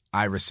what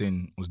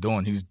Iverson was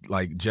doing. He's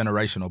like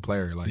generational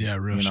player. Like real you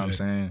know shit. what I'm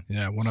saying?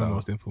 Yeah, one of the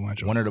most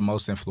influential. One of the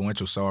most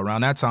influential. So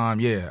around that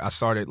time, I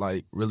started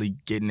like really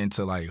getting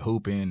into like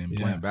hooping and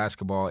playing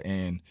basketball.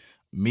 And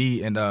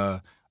me and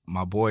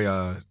my boy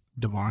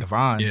Devon.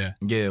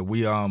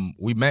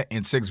 We met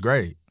in 6th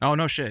grade. Oh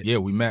no shit. Yeah,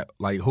 we met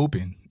like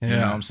hooping. You know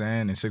what I'm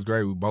saying? In 6th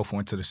grade, we both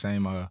went to the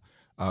same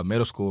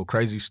middle school.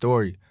 Crazy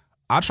story.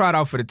 I tried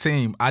out for the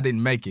team. I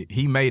didn't make it.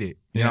 He made it.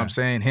 You know what I'm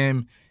saying?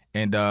 Him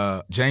and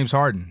James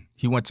Harden.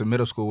 He went to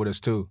middle school with us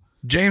too.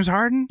 James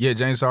Harden? Yeah,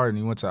 James Harden.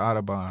 He went to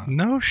Audubon.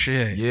 No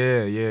shit.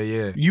 Yeah.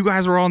 You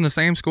guys were all in the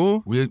same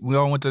school? We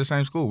all went to the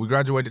same school. We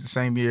graduated the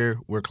same year.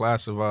 We're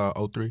class of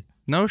 03.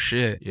 No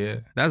shit. Yeah.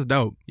 That's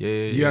dope.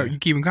 Yeah. You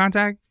keep in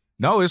contact?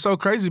 No, it's so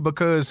crazy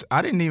because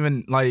I didn't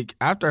even like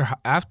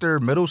after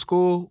middle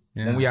school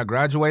when we had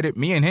graduated.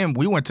 Me and him,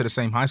 we went to the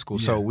same high school,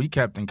 so we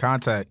kept in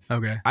contact.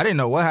 Okay. I didn't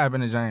know what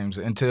happened to James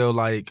until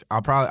like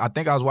I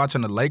think I was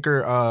watching the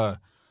Laker.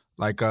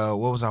 What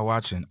was I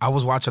watching? I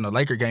was watching a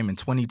Laker game in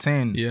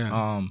 2010.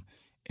 Yeah.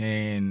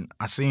 And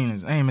I seen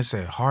his name. It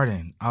said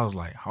Harden. I was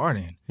like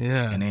Harden.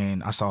 Yeah. And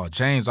then I saw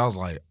James. I was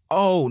like,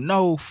 oh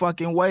no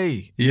fucking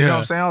way. Yeah. You know what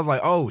I'm saying? I was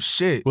like, oh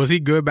shit. Was he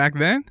good back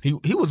then?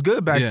 He was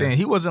good back then.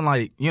 He wasn't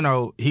like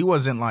he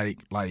wasn't like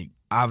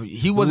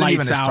he wasn't Lights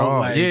even a star.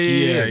 Like,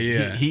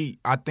 yeah.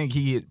 I think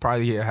he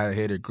probably had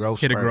hit a growth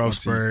spurt. Hit a growth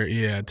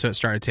spurt,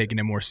 started taking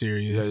it more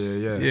serious.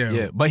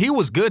 Yeah. But he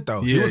was good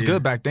though. He was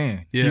good back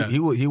then. Yeah.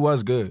 He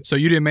was good. So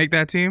you didn't make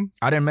that team?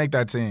 I didn't make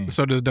that team.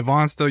 So does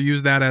Devon still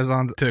use that as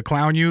to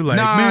clown you? Like,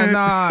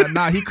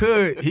 nah. He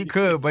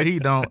could, but he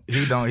don't.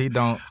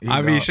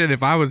 I mean, shit.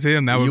 If I was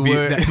him, that would be.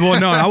 Well,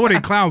 no, I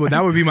wouldn't clown, but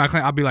that would be my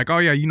clown. I'd be like, oh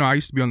yeah, I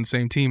used to be on the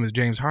same team as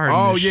James Harden.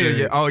 Oh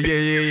yeah. Oh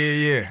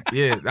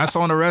yeah. That's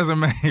on the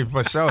resume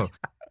for sure.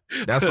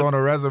 That's on the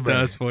resume.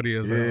 That's funny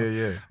as hell.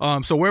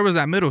 Yeah. So where was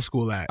that middle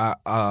school at?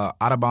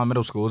 Audubon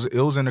Middle School. It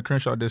was in the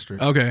Crenshaw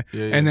district. Okay.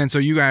 Yeah. And then so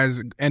you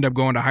guys end up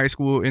going to high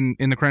school in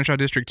the Crenshaw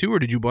district too, or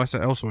did you bust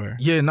it elsewhere?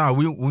 Yeah, no,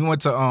 we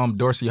went to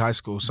Dorsey High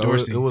School. So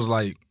it was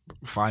like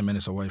 5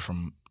 minutes away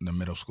from the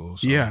middle school.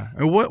 So. Yeah.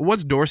 And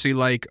what's Dorsey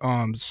like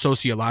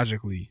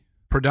sociologically?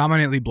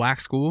 Predominantly black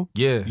school?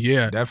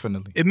 Yeah,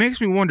 definitely. It makes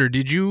me wonder,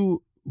 did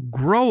you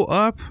grow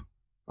up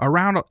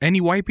around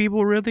any white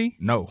people, really?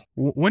 No.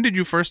 When did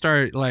you first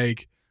start,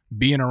 like,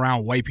 being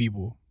around white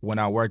people? When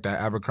I worked at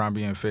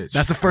Abercrombie and Fitch.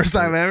 That's the first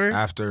time ever?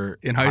 After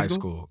in high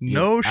school?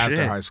 No shit.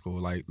 After high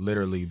school, like,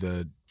 literally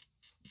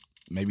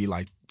maybe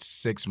like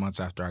 6 months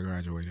after I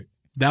graduated.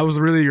 That was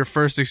really your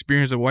first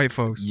experience with white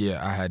folks? Yeah,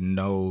 I had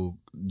no.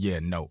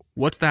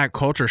 What's that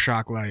culture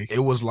shock like? It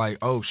was like,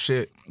 oh,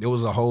 shit. It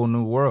was a whole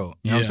new world.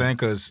 You know what I'm saying?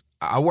 Because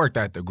I worked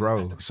at the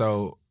Grove,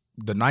 so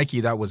the Nike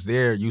that was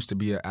there used to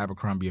be at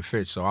Abercrombie and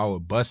Fitch, so I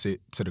would bus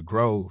it to the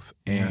Grove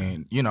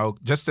and,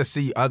 just to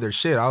see other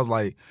shit. I was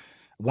like,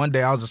 one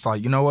day I was just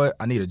like, you know what?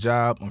 I need a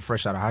job. I'm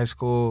fresh out of high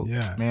school.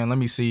 Yeah. Man, let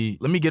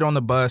me get on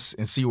the bus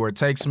and see where it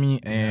takes me.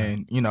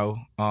 And,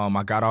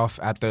 I got off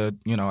at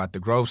the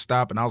Grove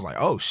stop and I was like,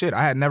 oh shit,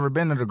 I had never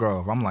been to the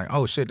Grove. I'm like,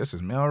 oh shit, this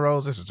is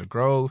Melrose, this is the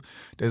Grove,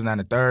 this is not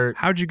the third.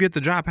 How'd you get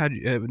the job?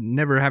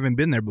 Never having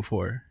been there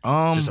before?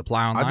 Just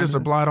apply online? I just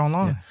applied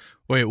online. Yeah.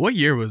 Wait, what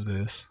year was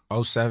this?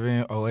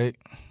 07, 08.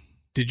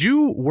 Did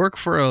you work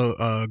for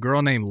a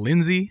girl named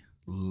Lindsay?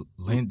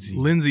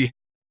 Lindsay.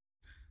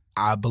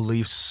 I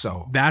believe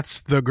so.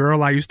 That's the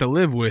girl I used to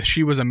live with.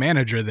 She was a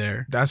manager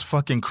there. That's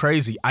fucking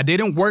crazy. I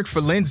didn't work for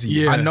Lindsay.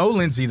 Yeah. I know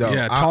Lindsay though.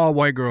 Yeah, tall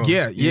white girl.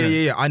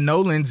 Yeah. I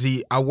know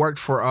Lindsay. I worked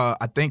for I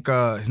think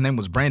his name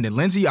was Brandon.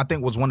 Lindsay, I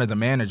think, was one of the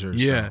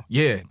managers. Yeah. So.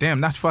 Yeah.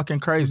 Damn, that's fucking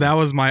crazy. That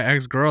was my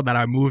ex-girl that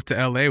I moved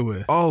to LA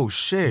with. Oh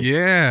shit.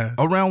 Yeah.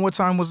 Around what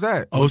time was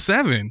that?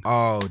 07.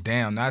 Oh,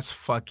 damn, that's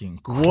fucking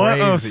crazy.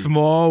 What a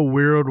small,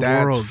 weird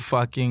world. That's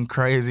fucking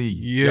crazy.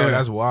 Yeah. Yo,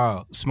 that's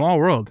wild. Small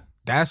world.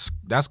 That's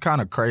kind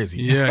of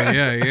crazy.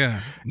 Yeah.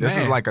 This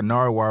is like a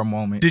Narwhal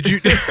moment. Did you?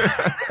 For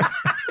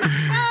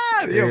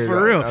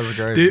real. That was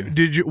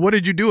crazy. What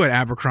did you do at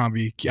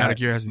Abercrombie? Out of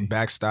curiosity.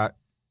 Backstock.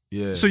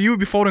 Yeah. So you would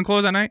be folding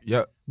clothes at night?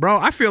 Yep. Bro,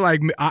 I feel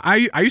like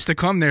I used to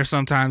come there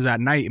sometimes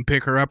at night and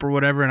pick her up or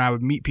whatever, and I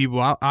would meet people.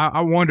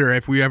 I wonder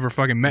if we ever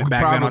fucking met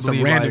back then on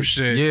some random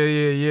shit.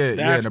 Yeah.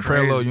 That's in a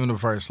parallel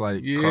universe,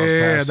 like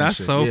yeah,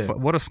 that's so.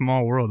 What a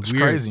small world. It's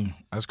crazy.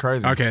 That's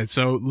crazy. Okay,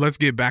 so let's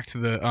get back to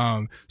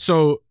the.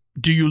 So,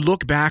 do you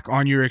look back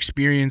on your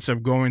experience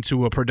of going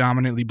to a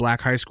predominantly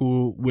black high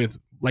school with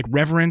like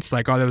reverence,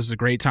 like, oh, that was a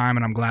great time,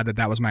 and I'm glad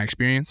that was my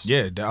experience?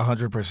 Yeah,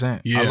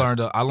 100%. Yeah.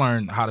 I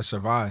learned how to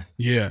survive.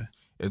 Yeah,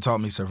 it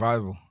taught me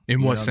survival.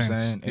 In what sense? I'm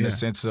saying? In a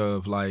sense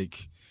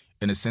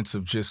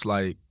of just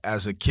like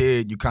as a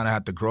kid, you kind of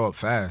have to grow up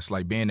fast,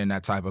 like being in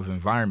that type of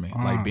environment,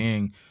 like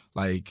being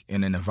like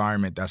in an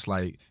environment that's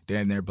like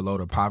damn near below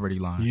the poverty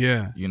line.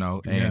 Yeah,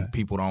 and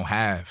people don't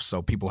have,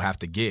 so people have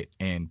to get,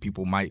 and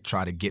people might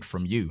try to get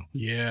from you.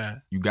 Yeah,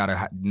 you gotta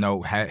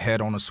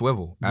head on a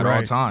swivel at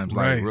all times,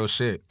 like real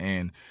shit.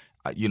 And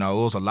it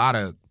was a lot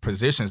of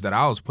positions that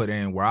I was put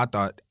in where I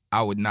thought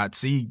I would not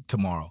see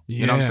tomorrow.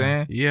 You know what I'm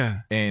saying?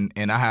 Yeah. And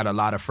I had a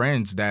lot of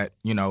friends that,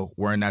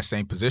 were in that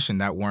same position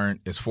that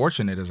weren't as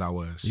fortunate as I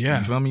was. Yeah.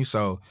 You feel me?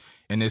 So,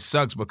 and it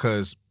sucks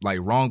because like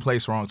wrong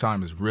place, wrong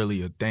time is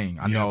really a thing.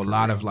 I know a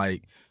lot of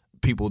like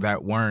people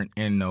that weren't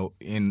in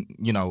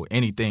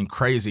anything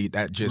crazy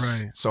that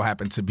just so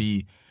happened to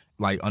be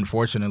like,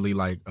 unfortunately,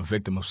 like a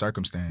victim of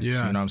circumstance.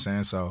 Yeah. You know what I'm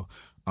saying? So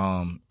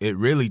it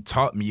really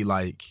taught me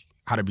like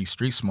how to be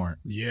street smart.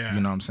 Yeah.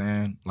 You know what I'm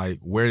saying? Like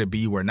where to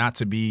be, where not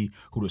to be,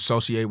 who to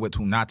associate with,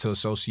 who not to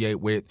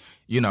associate with,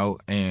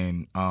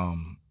 and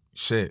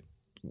shit.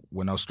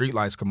 When those street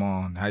lights come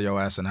on, have your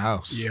ass in the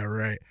house. Yeah,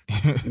 right.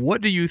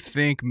 What do you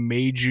think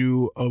made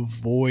you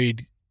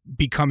avoid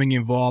becoming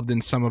involved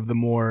in some of the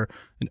more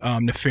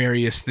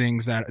nefarious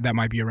things that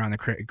might be around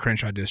the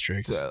Crenshaw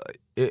district?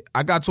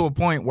 I got to a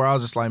point where I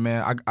was just like,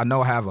 man, I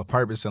know I have a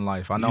purpose in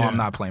life. I know I'm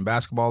not playing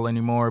basketball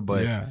anymore,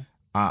 but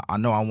I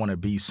know I want to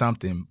be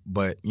something.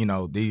 But,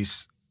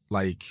 these,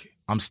 like,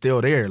 I'm still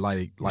there.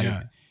 Like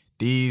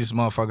these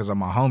motherfuckers are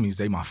my homies.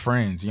 They my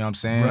friends. You know what I'm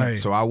saying? Right.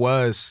 So I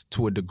was,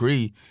 to a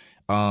degree,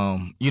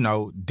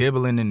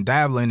 dibbling and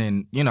dabbling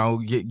and,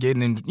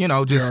 getting in,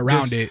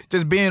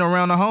 just being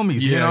around the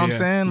homies, you know what I'm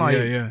saying? Like,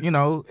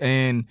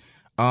 and,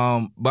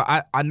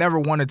 but I never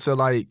wanted to,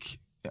 like,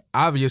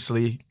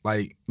 obviously,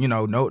 like,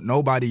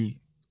 nobody,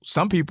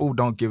 some people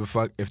don't give a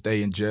fuck if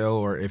they in jail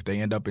or if they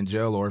end up in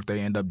jail or if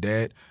they end up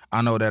dead.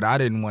 I know that I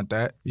didn't want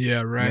that.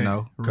 Yeah, right.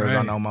 Because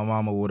I know my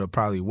mama would have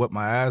probably whipped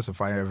my ass if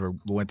I ever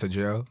went to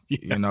jail,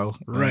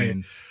 Right.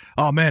 And,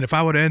 oh, man, if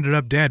I would have ended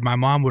up dead, my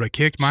mom would have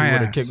kicked my ass. She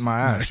would have kicked my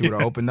ass. She would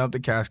have opened up the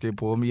casket,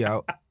 pulled me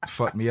out,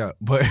 fucked me up.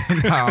 But,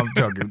 I'm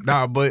joking.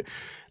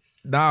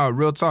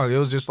 Real talk. It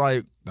was just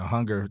like the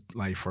hunger,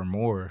 like, for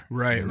more.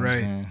 Right,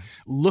 right.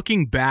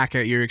 Looking back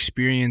at your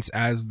experience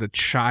as the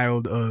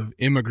child of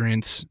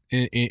immigrants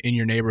in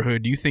your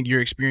neighborhood, do you think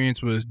your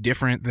experience was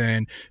different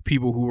than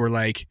people who were,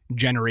 like,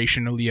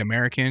 generationally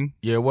American?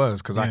 Yeah, it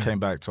was, because I came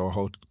back to a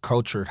whole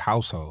cultured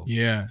household.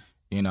 Yeah.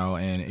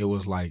 And it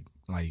was like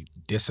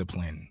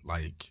discipline.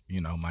 Like,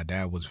 my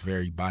dad was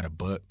very by the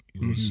book.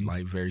 He was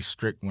like very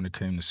strict when it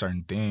came to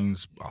certain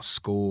things about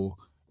school,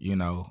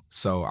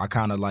 So I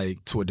kind of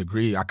like, to a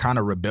degree, I kind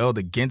of rebelled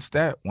against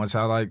that once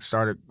I like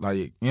started,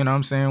 like, you know what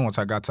I'm saying? Once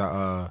I got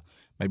to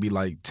maybe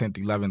like 10th,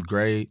 11th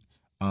grade.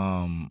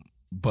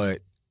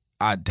 But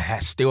I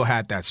still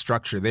had that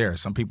structure there.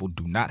 Some people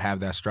do not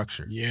have that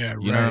structure. Yeah,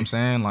 right. You know what I'm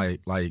saying?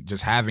 Like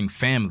just having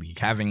family,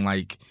 having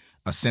like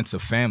a sense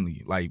of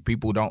family. Like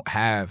people don't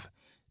have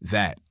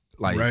that,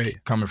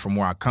 like coming from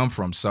where I come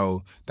from.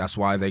 So that's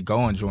why they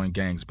go and join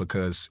gangs,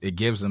 because it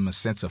gives them a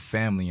sense of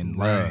family and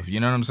love. You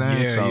know what I'm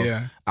saying?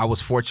 Yeah, I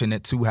was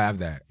fortunate to have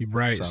that.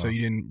 Right. So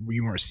you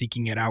weren't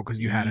seeking it out because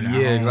you had it at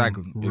home.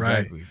 Exactly. Right.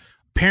 Exactly.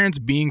 Parents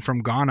being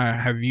from Ghana,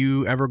 have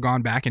you ever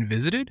gone back and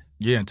visited?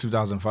 Yeah, in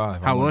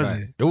 2005. How was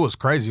it? It was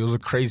crazy. It was the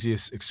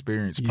craziest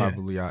experience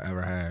probably I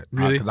ever had.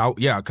 Really?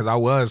 Because I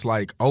was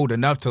like old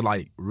enough to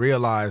like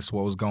realize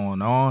what was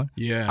going on.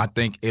 Yeah. I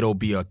think it'll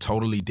be a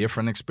totally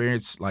different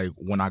experience like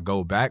when I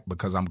go back,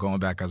 because I'm going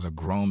back as a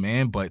grown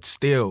man, but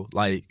still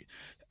like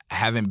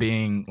having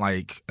been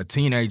like a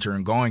teenager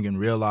and going and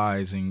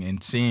realizing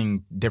and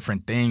seeing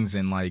different things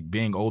and like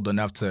being old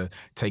enough to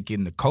take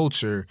in the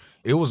culture,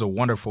 it was a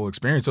wonderful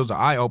experience. It was an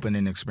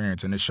eye-opening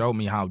experience, and it showed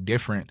me how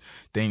different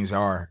things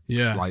are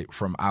like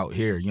from out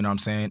here, you know what I'm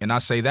saying? And I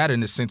say that in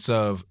the sense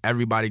of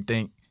everybody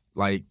think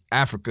like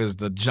Africa's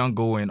the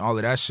jungle and all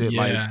of that shit.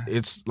 Like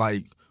it's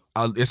like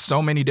it's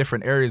so many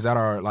different areas that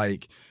are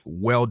like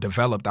well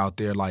developed out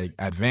there, like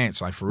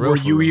advanced, like for real. Were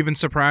you even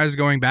surprised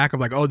going back of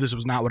like, oh, this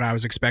was not what I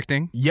was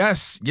expecting?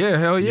 Yes. Yeah.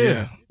 Hell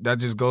yeah. That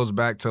just goes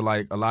back to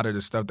like a lot of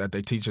the stuff that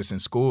they teach us in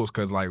schools.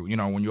 Cause like,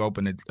 when you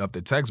open up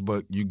the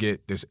textbook, you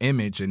get this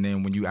image. And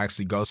then when you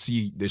actually go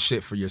see the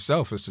shit for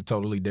yourself, it's a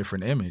totally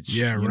different image.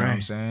 Yeah. You know what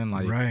I'm saying?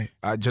 Like,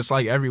 just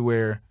like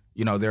everywhere,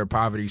 there are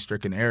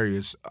poverty-stricken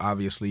areas,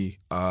 obviously,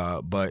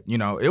 but,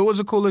 it was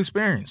a cool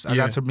experience. I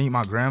got to meet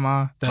my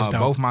grandma,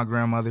 both my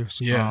grandmothers.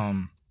 Yeah.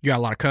 You got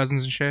a lot of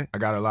cousins and shit? I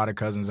got a lot of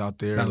cousins out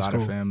there, a lot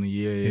of family.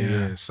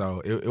 Yeah.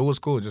 So it was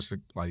cool just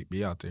to like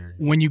be out there.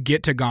 When you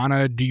get to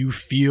Ghana, do you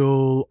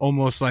feel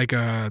almost like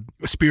a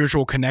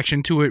spiritual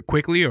connection to it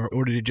quickly,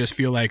 or did it just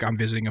feel like I'm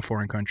visiting a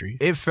foreign country?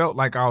 It felt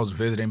like I was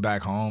visiting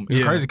back home.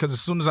 It's crazy because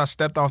as soon as I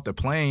stepped off the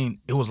plane,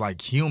 it was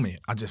like humid.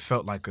 I just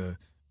felt like the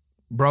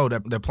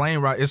plane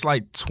ride, it's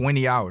like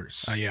 20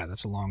 hours. Oh yeah,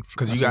 that's a long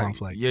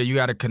flight. Yeah, you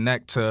got to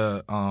connect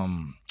to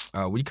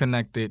we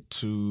connected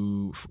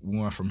to, we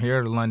went from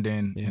here to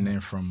London, and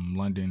then from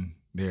London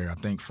there, I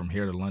think from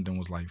here to London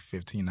was like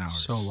 15 hours.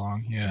 So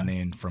long, yeah. And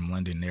then from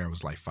London there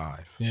was like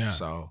 5. Yeah.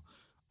 So,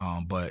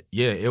 but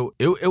yeah,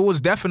 it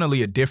was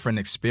definitely a different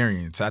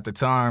experience. At the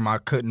time, I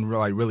couldn't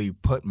really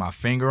put my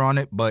finger on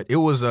it, but it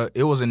was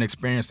an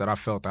experience that I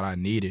felt that I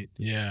needed.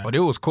 Yeah. But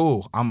it was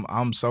cool.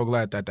 I'm so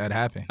glad that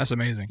amazing. That's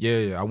amazing.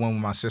 Yeah. I went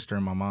with my sister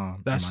and my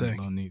mom. That's sick.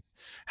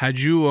 Had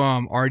you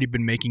already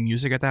been making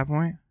music at that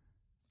point?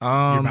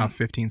 You're about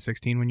 15,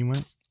 16 when you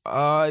went?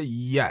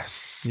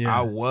 Yes. Yeah.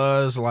 I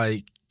was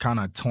like kind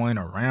of toying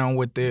around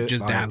with it.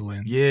 Just like,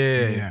 dabbling.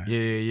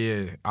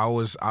 Yeah. I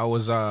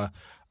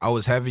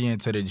was heavy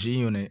into the G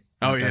Unit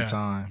at that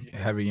time.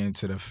 Heavy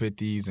into the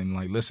 50s and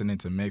like listening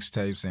to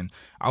mixtapes, and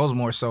I was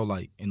more so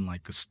like in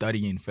like a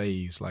studying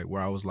phase, like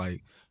where I was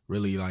like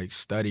really like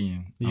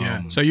studying.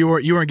 Yeah. So you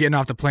weren't getting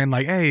off the plane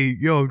like, hey,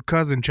 yo,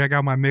 cousin, check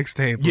out my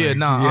mixtape. Yeah, like,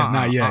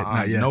 not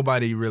yet.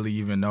 Nobody really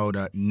even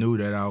knew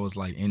that I was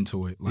like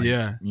into it. Like,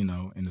 you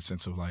know, in the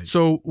sense of like.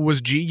 So was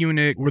G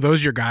Unit, were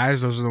those your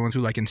guys? Those are the ones who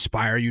like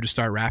inspire you to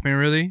start rapping,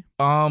 really?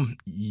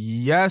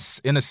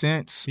 Yes, in a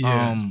sense.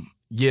 Yeah.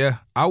 Yeah,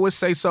 I would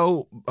say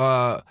so.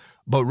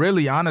 But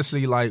really,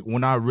 honestly, like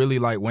when I really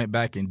like went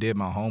back and did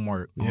my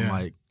homework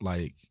on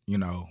like you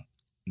know,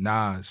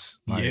 Nas.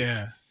 Like,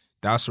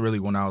 that's really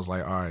when I was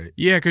like, all right.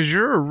 Yeah, because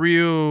you're a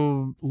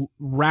real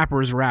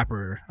rapper's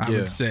rapper, I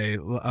would say.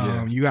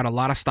 You got a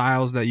lot of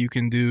styles that you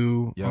can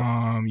do.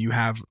 Yep. You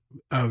have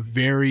a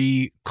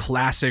very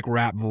classic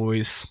rap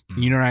voice.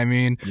 You know what I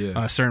mean? Yeah.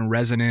 A certain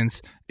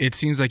resonance. It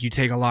seems like you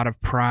take a lot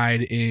of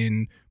pride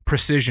in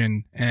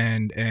precision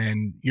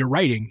and your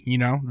writing, you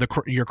know,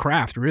 your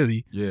craft,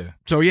 really. Yeah.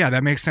 So, yeah,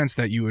 that makes sense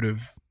that you would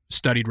have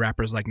studied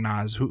rappers like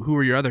Nas. Who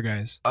were your other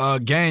guys?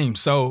 Game.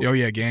 So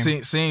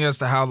Game. Seeing as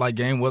to how like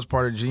Game was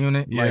part of G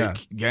Unit,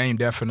 like Game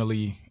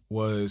definitely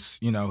was,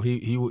 you know,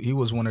 he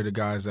was one of the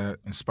guys that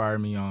inspired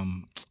me.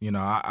 You know,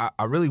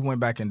 I really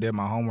went back and did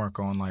my homework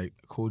on like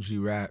Kool G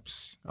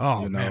Raps.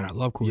 Oh, you know? Man, I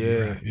love Kool G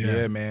Rap.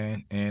 Yeah,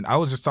 man. And I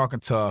was just talking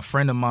to a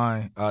friend of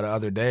mine the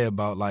other day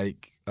about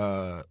like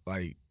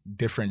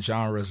different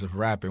genres of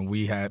rap, and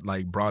we had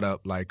like brought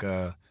up like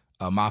a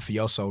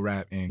mafioso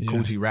rap, and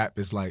Kool G Rap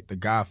is like the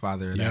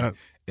godfather of that.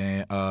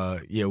 And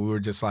we were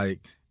just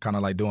like kind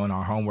of like doing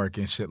our homework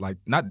and shit, like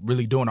not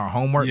really doing our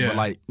homework, but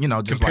like, you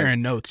know, just comparing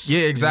like notes.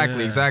 Yeah,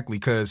 exactly.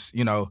 Because,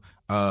 you know,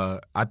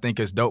 I think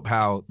it's dope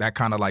how that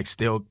kind of like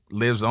still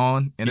lives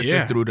on in a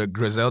sense through the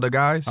Griselda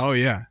guys. Oh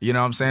yeah, you know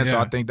what I'm saying. So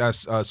I think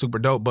that's super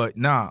dope. But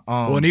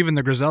well, and even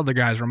the Griselda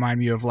guys remind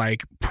me of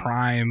like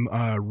prime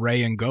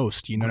Ray and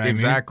Ghost. You know what I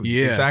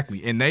mean?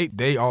 Exactly. And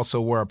they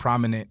also were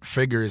prominent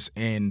figures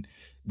in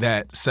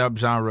that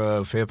subgenre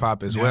of hip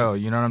hop as well.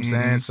 You know what I'm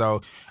saying?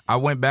 So I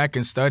went back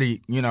and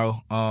studied, you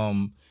know,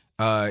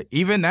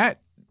 even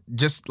that,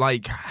 just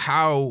like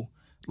how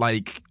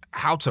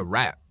to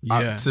rap.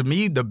 To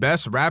me, the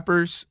best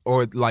rappers,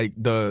 or like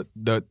the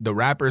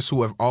rappers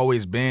who have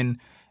always been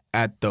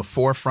at the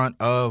forefront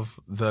of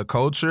the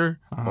culture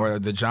or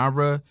the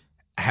genre,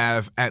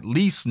 have at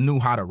least knew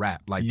how to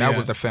rap. Like that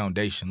was the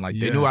foundation. Like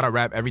they knew how to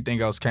rap. Everything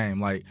else came.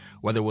 Like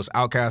whether it was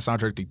Outkast,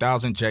 Andre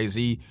 3000,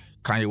 Jay-Z,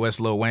 Kanye West,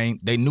 Lil Wayne,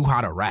 they knew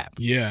how to rap.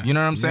 Yeah. You know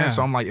what I'm saying?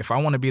 So I'm like, if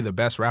I want to be the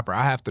best rapper,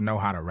 I have to know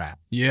how to rap.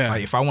 Yeah.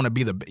 Like if I want to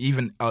be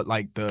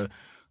like the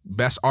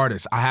best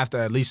artist, I have to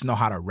at least know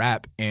how to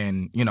rap,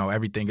 and, you know,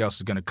 everything else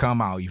is going to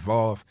come out,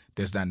 evolve,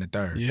 this, that, and the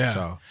third. Yeah.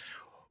 So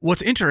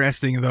what's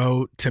interesting,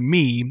 though, to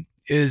me,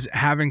 is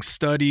having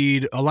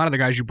studied, a lot of the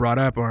guys you brought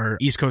up are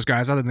East Coast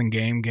guys, other than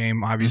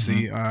Game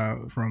obviously,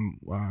 from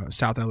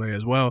South LA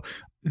as well.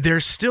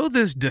 There's still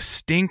this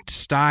distinct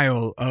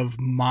style of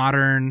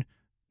modern,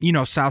 you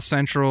know, South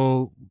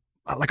Central.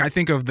 Like I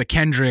think of the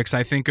Kendricks,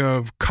 I think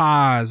of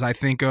Kaz, I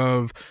think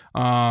of,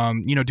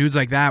 you know, dudes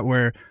like that,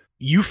 where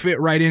you fit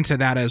right into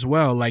that as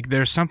well. Like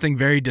there's something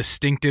very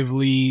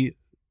distinctively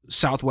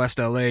Southwest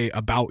LA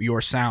about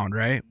your sound,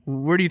 right?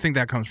 Where do you think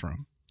that comes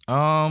from?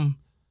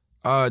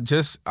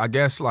 Just, I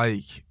guess,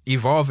 like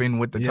evolving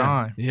with the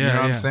time. You know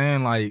what I'm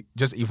saying? Like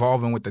just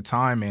evolving with the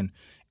time,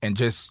 and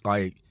just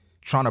like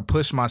trying to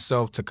push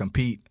myself to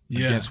compete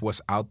against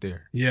what's out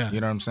there. Yeah. You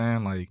know what I'm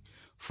saying? Like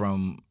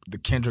from the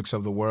Kendricks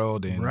of the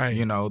world, and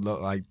you know,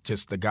 like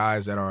just the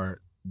guys that are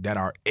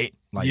it,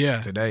 like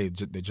today,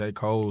 the J.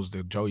 Cole's,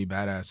 the Joey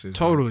Badasses.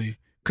 Totally.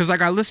 Because,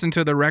 like, I listened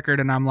to the record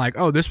and I'm like,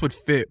 oh, this would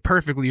fit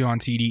perfectly on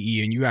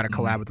TDE, and you got to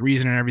collab with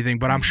Reason and everything.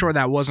 But I'm sure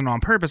that wasn't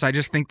on purpose. I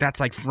just think that's,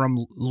 like, from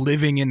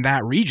living in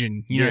that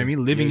region. You know what I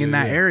mean? Living in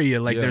that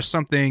area. Like, there's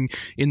something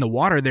in the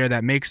water there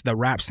that makes the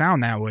rap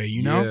sound that way,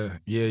 you know?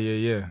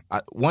 Yeah.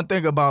 One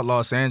thing about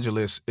Los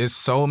Angeles is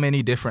so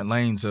many different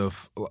lanes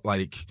of,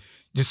 like,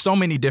 just so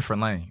many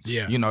different lanes.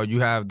 Yeah. You know,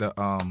 you have the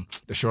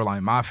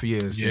Shoreline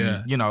Mafias. Yeah.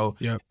 And, you know,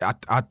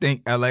 I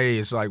think LA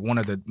is, like, one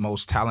of the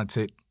most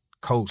talented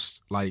coasts,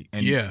 like,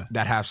 and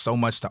that have so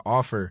much to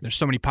offer. There's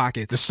so many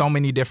pockets. There's so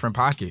many different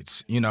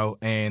pockets, you know,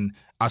 and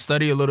I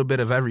study a little bit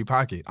of every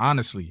pocket,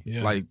 honestly,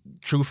 like,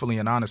 truthfully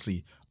and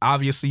honestly.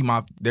 Obviously,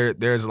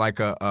 there's like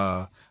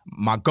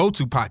my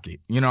go-to pocket,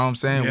 you know what I'm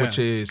saying, which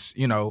is,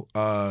 you know,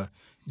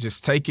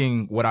 just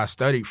taking what I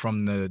studied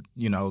from the,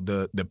 you know,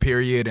 the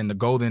period and the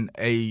golden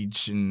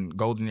age and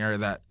golden era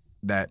that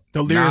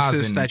the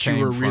lyricists that you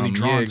were really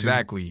drawn to.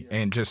 Exactly,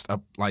 and just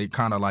like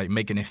kind of like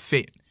making it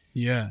fit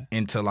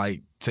into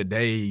like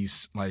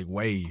today's like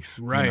wave,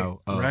 you know,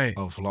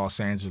 of Los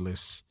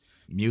Angeles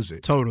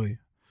music. Totally.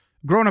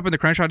 Growing up in the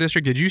Crenshaw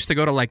district, did you used to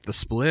go to like the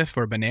Spliff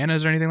or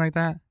Bananas or anything like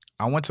that?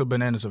 I went to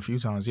Bananas a few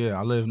times. Yeah,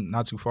 I live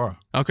not too far.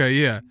 Okay,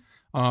 yeah.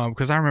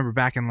 Because I remember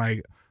back in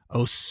like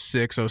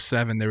 06,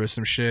 07, there was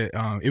some shit.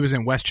 It was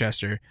in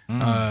Westchester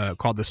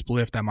called the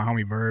Spliff that my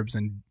homie Verbs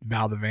and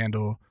Val the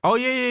Vandal. Oh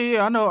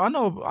yeah. I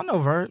know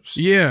Verbs.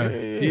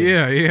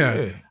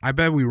 Yeah. I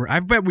bet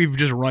we've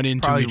just run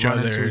into Probably each run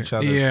other. Into each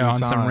other on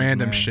times, some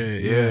random man.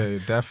 shit. Yeah,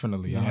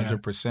 definitely,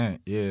 100%.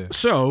 Yeah.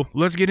 So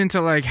let's get into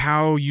like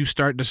how you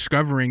start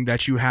discovering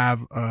that you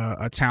have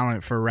a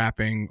talent for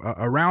rapping.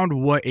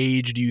 Around what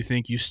age do you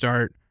think you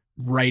start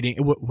writing?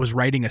 Was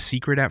writing a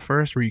secret at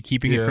first? Were you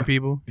keeping it from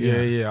people?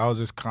 Yeah. I was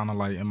just kind of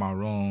like in my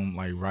room,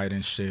 like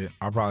writing shit.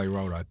 I probably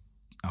wrote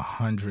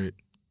 100,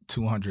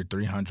 200,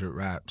 300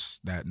 raps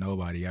that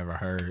nobody ever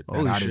heard.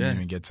 Holy that I shit. didn't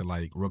even get to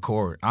like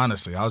record.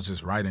 Honestly, I was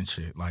just writing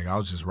shit. Like I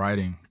was just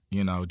writing,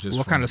 you know, just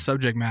what kind of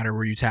subject matter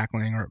were you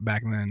tackling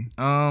back then?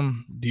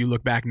 Do you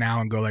look back now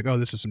and go like, oh,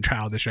 this is some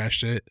childish ass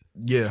shit?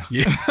 Yeah.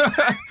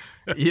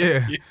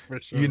 Yeah, for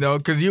sure. You know,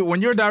 because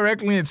when you're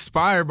directly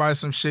inspired by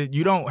some shit,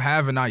 you don't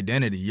have an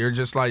identity. You're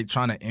just like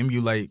trying to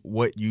emulate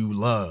what you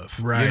love.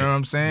 Right. You know what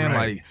I'm saying?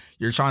 Right. Like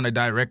you're trying to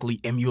directly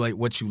emulate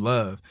what you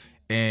love.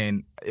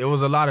 And it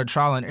was a lot of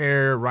trial and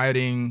error,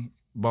 writing,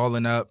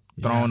 balling up,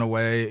 throwing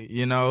away,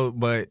 you know,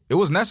 but it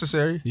was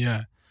necessary.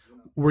 Yeah.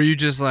 Were you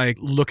just like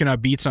looking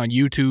up beats on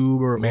YouTube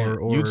or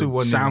YouTube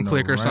wasn't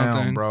SoundClick or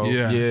something, bro?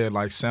 Yeah,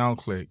 like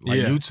SoundClick, like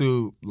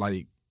YouTube.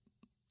 Like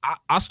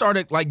I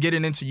started like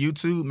getting into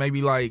YouTube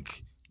maybe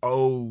like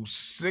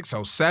 06,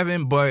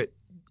 07, but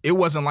it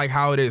wasn't like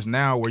how it is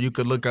now where you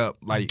could look up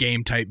like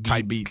game type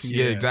beats.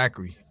 Yeah,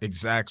 exactly.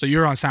 So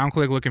you're on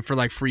SoundClick looking for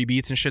like free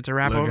beats and shit to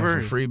rap over?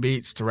 Looking for free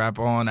beats to rap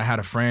on. I had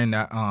a friend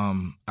that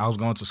I was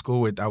going to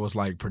school with that was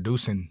like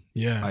producing.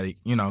 Yeah. Like,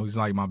 you know, he's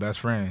like my best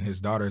friend. His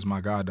daughter is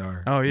my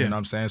goddaughter. Oh, yeah. You know what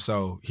I'm saying?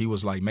 So he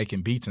was like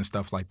making beats and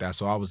stuff like that.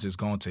 So I was just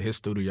going to his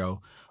studio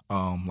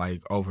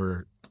like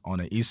over on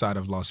the east side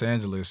of Los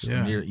Angeles,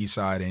 near east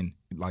side, and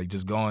like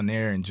just going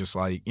there and just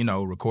like, you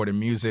know, recording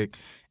music.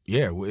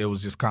 Yeah, it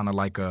was just kind of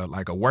like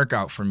a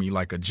workout for me,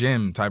 like a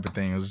gym type of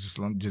thing. It was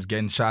just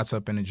getting shots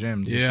up in the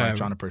gym, just like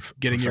trying to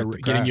getting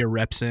your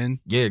reps in.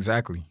 Yeah,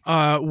 exactly.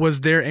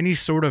 Was there any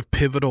sort of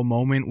pivotal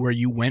moment where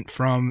you went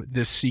from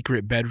this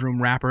secret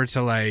bedroom rapper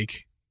to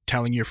like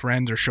telling your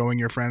friends or showing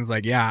your friends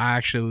like,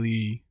 yeah,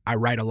 I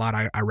write a lot,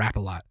 I rap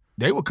a lot?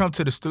 They would come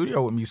to the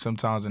studio with me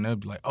sometimes and they'd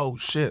be like, oh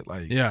shit,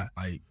 like,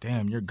 like,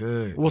 damn, you're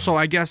good. Well, so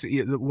I guess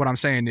what I'm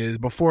saying is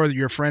before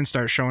your friends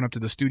start showing up to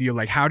the studio,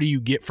 like how do you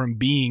get from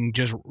being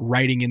just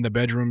writing in the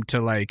bedroom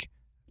to like,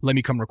 let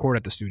me come record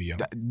at the studio?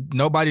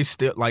 Nobody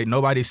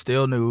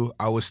still knew.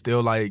 I was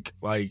still like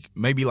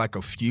maybe like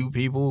a few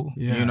people,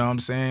 you know what I'm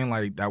saying?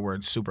 Like that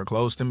were super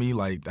close to me,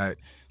 like that,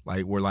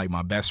 like were like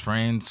my best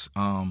friends.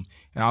 And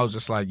I was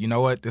just like, you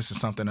know what? This is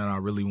something that I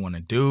really want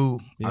to do.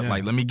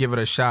 Like, let me give it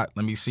a shot.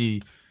 Let me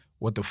see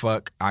what the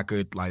fuck I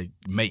could like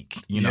make,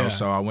 you know?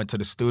 So I went to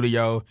the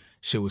studio,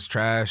 shit was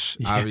trash,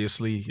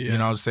 obviously, you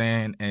know what I'm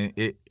saying? And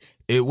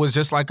it was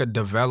just like a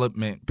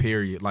development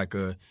period. Like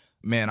I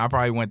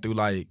probably went through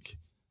like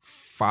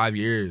 5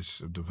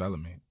 years of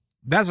development.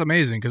 That's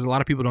amazing because a lot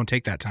of people don't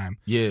take that time.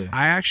 Yeah.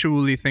 I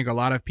actually think a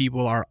lot of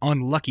people are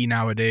unlucky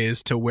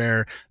nowadays to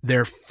where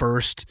their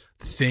first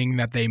thing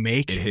that they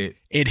make,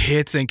 it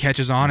hits and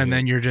catches on, and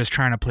then you're just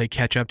trying to play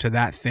catch up to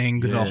that thing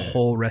the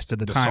whole rest of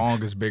the time. The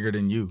song is bigger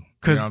than you.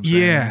 Because,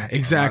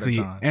 exactly.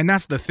 And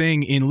that's the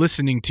thing in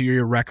listening to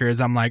your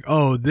records. I'm like,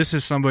 oh, this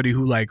is somebody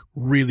who like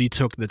really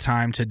took the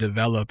time to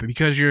develop,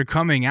 because you're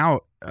coming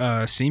out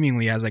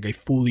seemingly as like a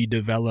fully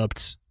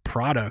developed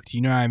product.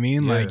 You know what I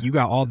mean? Like you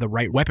got all the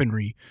right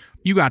weaponry.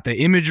 You got the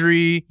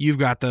imagery, you've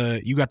got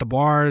the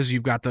bars,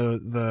 you've got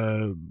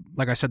the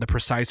like I said, the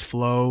precise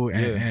flow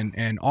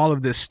and all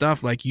of this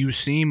stuff. Like you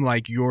seem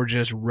like you're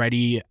just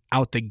ready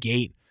out the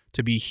gate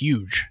to be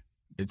huge.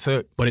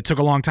 But it took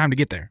a long time to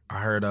get there.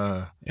 I heard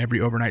every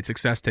overnight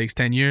success takes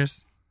 10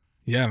 years.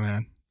 Yeah,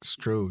 man. It's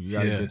true. You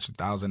gotta get your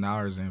 1,000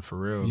 hours in for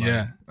real.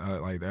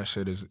 Like that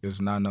shit is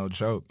not no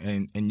joke.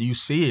 And you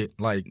see it.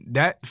 Like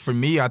that for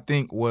me, I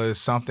think was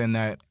something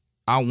that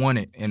I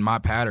wanted in my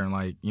pattern.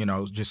 Like, you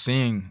know, just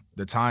seeing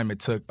the time it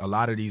took a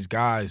lot of these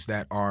guys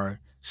that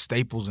are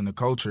staples in the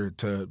culture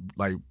to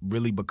like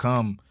really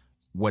become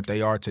what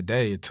they are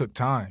today. It took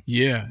time.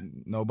 Yeah.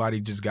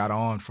 Nobody just got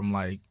on from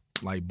like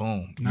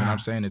boom. You know what I'm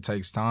saying? It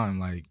takes time.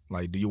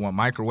 Like do you want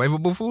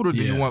microwavable food or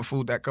do you want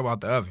food that come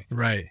out the oven?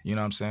 Right. You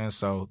know what I'm saying?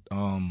 So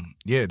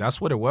yeah,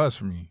 that's what it was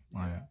for me.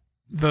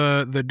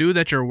 The dude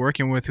that you're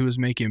working with who was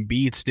making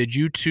beats, did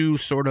you two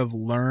sort of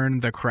learn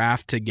the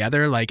craft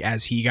together? Like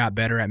as he got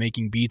better at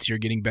making beats, you're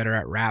getting better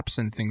at raps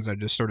and things are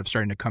just sort of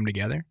starting to come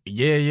together?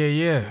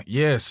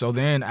 Yeah. So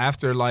then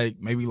after like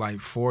maybe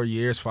like 4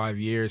 years, 5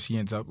 years, he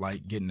ends up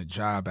like getting a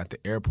job at the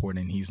airport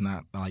and he's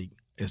not like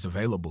is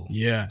available.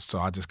 Yeah. So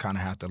I just kind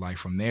of have to like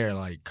from there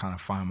like kind of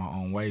find my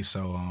own way.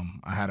 So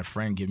I had a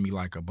friend give me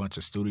like a bunch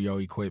of studio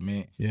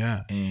equipment.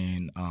 Yeah.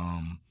 And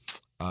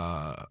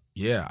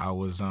I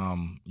was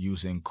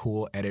using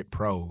Cool Edit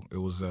Pro. It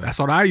was that's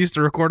what I used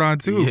to record on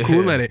too. Yeah,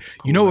 Cool Edit.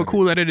 You know what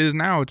Cool Edit is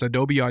now? It's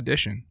Adobe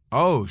Audition.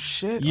 Oh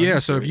shit. Yeah,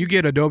 so if you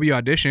get Adobe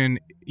Audition,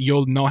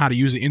 you'll know how to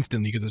use it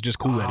instantly because it's just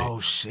Cool Edit. Oh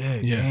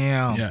shit.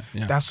 Damn.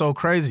 Yeah. That's so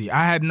crazy.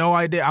 I had no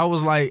idea. I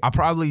was like, I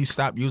probably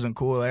stopped using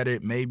Cool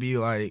Edit maybe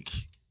like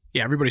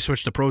everybody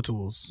switched to Pro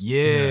Tools.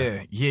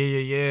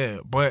 Yeah.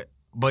 But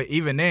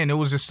even then, it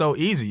was just so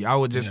easy. I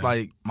would just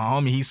like my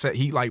homie.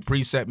 He like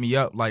preset me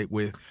up like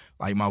with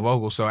like my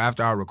vocals. So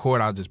after I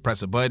record, I'll just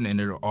press a button and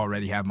it'll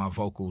already have my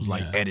vocals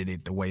like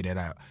edited the way that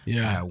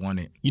I want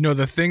it. You know,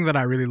 the thing that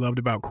I really loved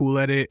about Cool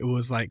Edit, it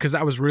was like, because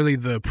that was really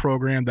the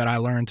program that I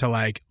learned to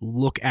like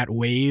look at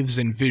waves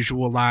and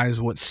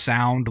visualize what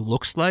sound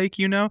looks like,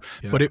 you know?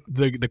 Yeah. But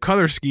the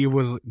color scheme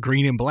was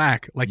green and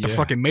black, like the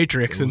fucking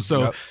Matrix. And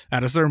so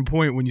at a certain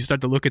point, when you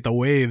start to look at the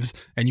waves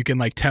and you can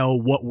like tell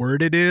what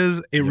word it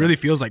is, it really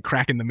feels like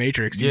cracking the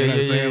Matrix. You know what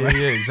I'm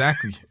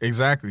saying?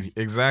 Exactly.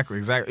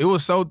 It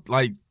was so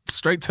like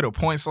straight to the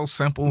point, so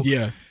simple.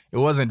 Yeah. It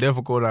wasn't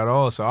difficult at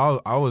all.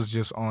 So I was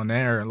just on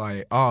there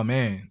like, oh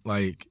man,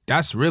 like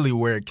that's really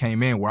where it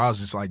came in, where I was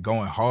just like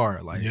going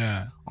hard, like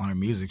on the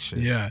music shit.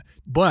 Yeah.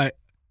 But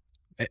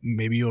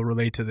maybe you'll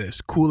relate to this.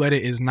 Cool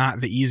Edit is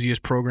not the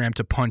easiest program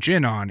to punch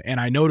in on.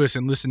 And I notice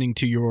in listening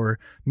to your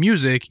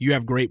music, you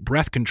have great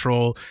breath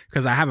control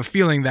because I have a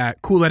feeling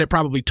that Cool Edit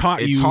probably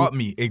taught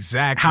me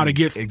exactly how to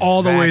get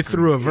all the way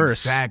through a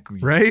verse. Exactly.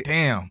 Right?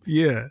 Damn.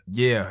 Yeah.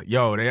 Yeah.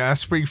 Yo,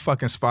 that's pretty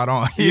fucking spot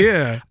on.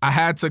 Yeah. I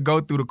had to go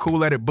through the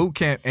Cool Edit boot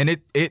camp and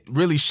it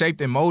really shaped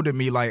and molded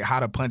me like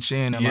how to punch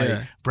in and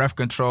like breath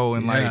control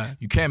and like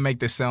you can't make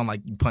this sound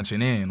like you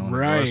punching in on the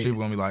verse. People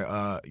gonna be like,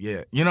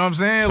 You know what I'm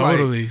saying?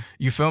 Totally. Like,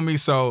 you feel me?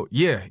 So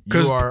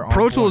because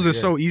Pro Tools is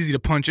so easy to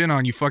punch in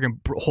on. You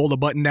fucking hold a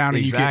button down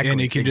and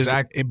it can just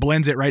it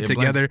blends it right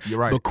together. You're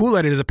right. But Cool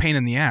Edit is a pain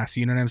in the ass.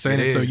 You know what I'm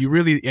saying? So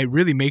it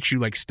really makes you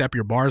like step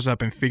your bars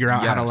up and figure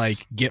out how to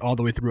like get all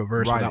the way through a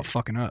verse without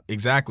fucking up.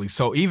 Exactly.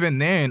 So even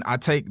then, I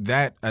take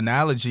that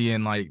analogy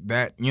and like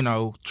that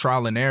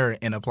trial and error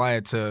and apply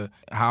it to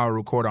how I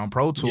record on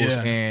Pro Tools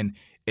and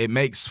it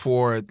makes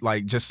for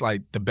like just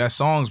like the best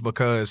songs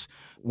because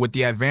with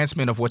the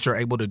advancement of what you're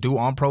able to do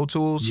on Pro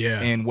Tools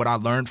and what I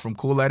learned from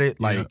Cool Edit,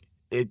 like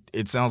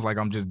it sounds like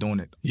I'm just doing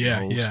it the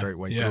whole straight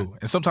way through.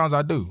 And sometimes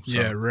I do. So.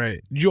 Yeah,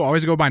 right. Did you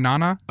always go by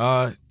Nana?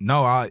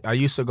 No, I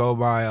used to go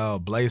by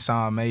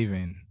Blazon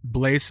Maven.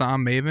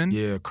 Blazon Maven?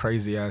 Yeah,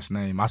 crazy ass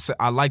name.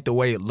 I like the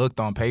way it looked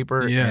on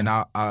paper and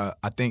I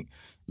think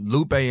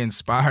Lupe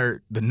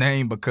inspired the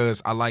name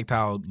because I liked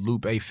how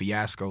Lupe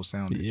Fiasco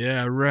sounded.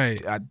 Yeah,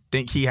 right. I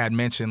think he had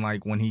mentioned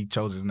like when he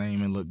chose his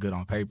name and looked good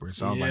on paper.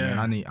 So I was like,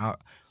 man,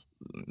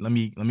 let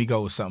me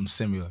go with something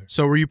similar.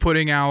 So were you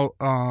putting out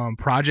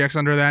projects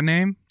under that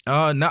name?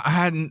 No, I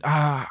hadn't.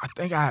 I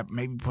think I had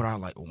maybe put out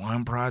like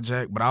one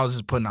project, but I was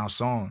just putting out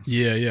songs.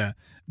 Yeah.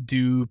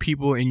 Do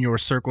people in your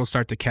circle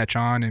start to catch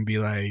on and be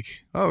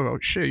like, oh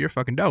shit, you're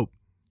fucking dope?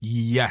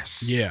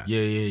 Yes. Yeah.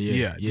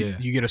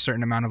 You get a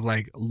certain amount of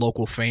like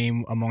local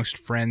fame amongst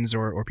friends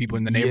or people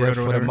in the neighborhood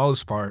or whatever? For the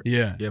most part.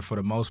 Yeah, for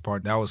the most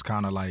part. That was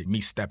kind of like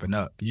me stepping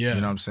up. Yeah.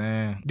 You know what I'm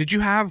saying? Did you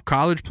have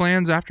college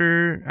plans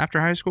after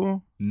high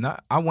school? No,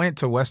 I went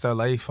to West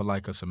LA for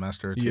like a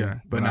semester or two. Yeah,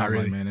 but not I was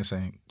really. Like, man, this shit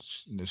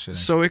ain't.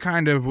 So it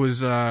kind of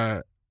was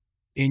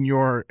in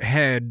your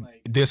head,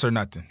 this or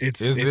nothing.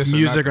 It's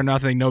music or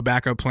nothing. No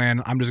backup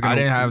plan. I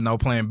didn't have no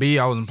plan B.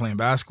 I wasn't playing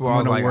basketball. I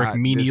was like, work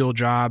menial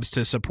jobs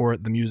to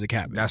support the music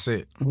habit. That's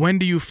it. When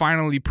do you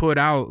finally put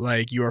out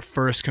like your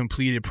first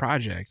completed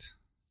project?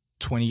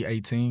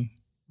 2018.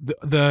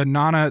 The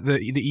Nana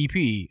the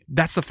EP.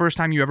 That's the first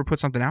time you ever put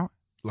something out?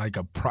 Like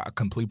a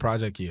complete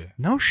project, yeah.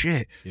 No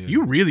shit. Yeah.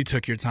 You really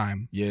took your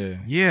time.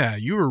 Yeah,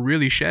 you were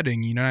really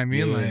shedding, you know what I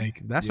mean? Yeah.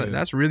 Like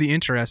that's really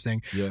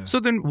interesting. Yeah. So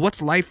then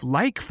what's life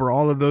like for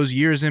all of those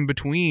years in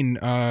between?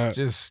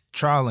 Just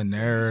trial and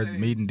error,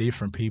 meeting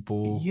different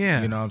people.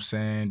 Yeah. You know what I'm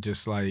saying?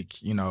 Just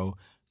like,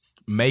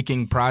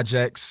 making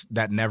projects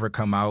that never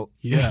come out.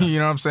 Yeah. You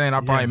know what I'm saying?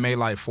 I probably made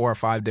like 4 or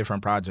 5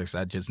 different projects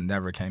that just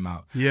never came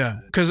out. Yeah.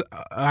 Because,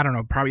 I don't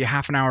know, probably a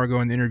half an hour ago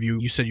in the interview,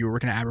 you said you were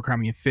working at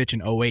Abercrombie & Fitch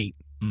in 08.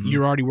 Mm-hmm. You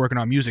were already working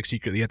on music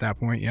secretly at that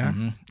point, yeah?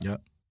 Mm-hmm.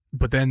 Yep.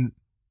 But then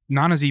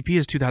Nana's EP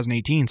is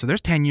 2018, so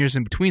there's 10 years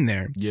in between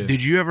there. Yeah.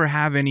 Did you ever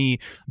have any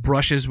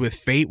brushes with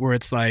fate where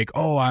it's like,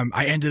 oh,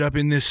 I ended up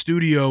in this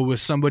studio with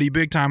somebody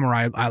big time, or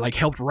I like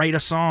helped write a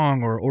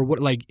song, or what,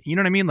 like, you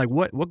know what I mean? Like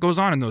what goes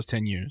on in those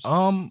 10 years?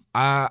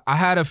 I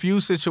had a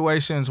few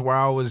situations where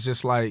I was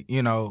just like,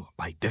 you know,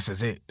 like this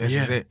is it. This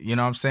is it. You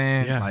know what I'm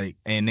saying? Yeah. Like,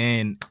 and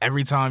then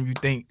every time you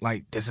think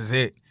like this is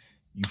it,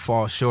 you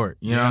fall short.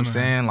 You know what I'm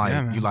saying?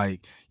 Like you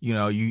like, you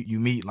know, you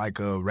meet like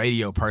a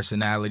radio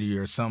personality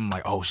or something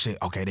like, oh shit,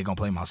 okay, they're gonna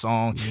play my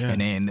song,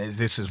 and then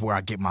this is where I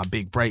get my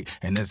big break,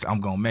 and this I'm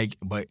gonna make.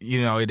 But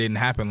you know, it didn't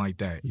happen like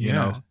that. You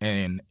know,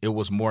 and it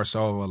was more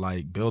so of a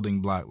like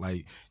building block,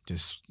 like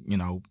just, you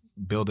know,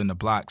 building the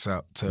blocks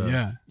up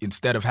to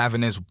instead of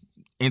having this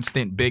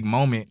instant big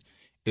moment.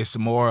 It's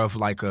more of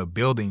like a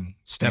building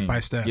step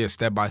by step. Yeah,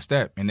 step by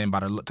step. And then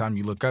by the time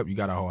you look up, you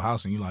got a whole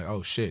house and you're like,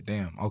 oh shit,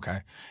 damn, okay.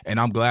 And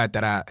I'm glad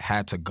that I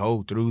had to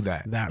go through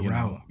that. That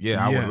route.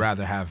 Yeah, I would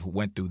rather have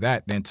went through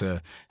that than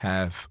to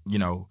have, you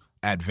know,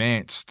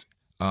 advanced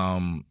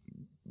to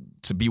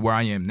be where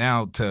I am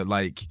now. To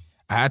like,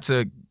 I had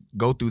to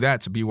go through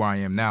that to be where I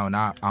am now. And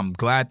I'm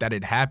glad that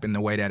it happened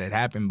the way that it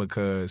happened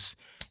because,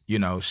 you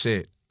know,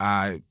 shit,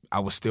 I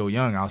was still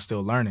young. I was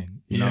still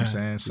learning. You know what I'm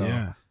saying? So.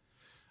 Yeah.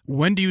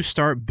 When do you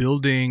start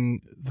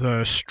building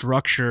the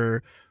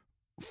structure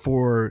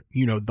for,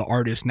 you know, the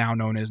artist now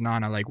known as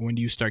Nana? Like, when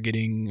do you start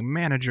getting a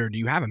manager? Do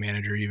you have a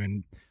manager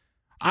even?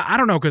 I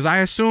don't know, because I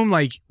assume,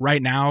 like,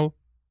 right now,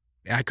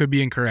 I could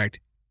be incorrect,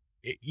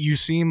 you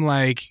seem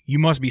like you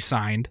must be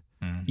signed.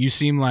 Mm. You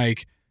seem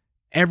like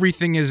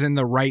everything is in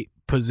the right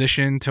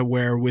position to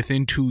where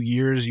within 2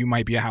 years you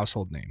might be a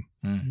household name.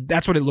 Mm.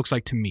 That's what it looks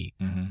like to me.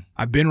 Mm-hmm.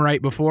 I've been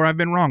right before, I've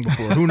been wrong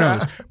before. Who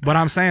knows? But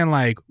I'm saying,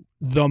 like,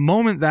 the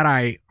moment that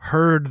I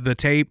heard the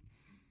tape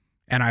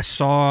and I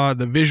saw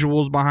the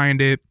visuals behind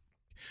it,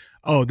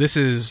 oh,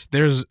 there's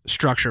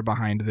structure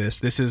behind this.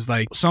 This is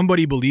like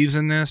somebody believes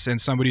in this and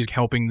somebody's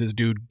helping this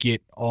dude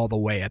get all the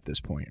way at this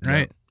point,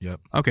 right? Yep.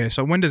 Okay,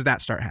 so when does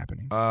that start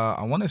happening?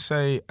 I want to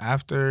say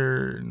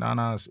after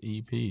Nana's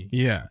EP.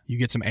 Yeah, you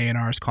get some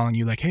A&Rs calling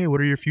you like, hey,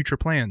 what are your future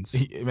plans?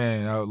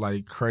 Man,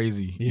 like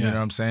crazy. You know what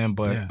I'm saying?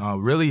 But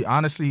really,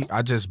 honestly,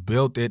 I just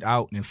built it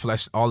out and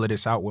fleshed all of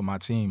this out with my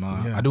team.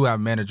 I do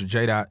have manager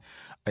J-Dot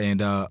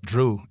and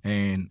Drew,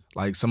 and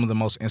like some of the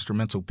most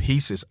instrumental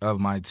pieces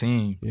of my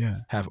team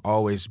have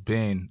always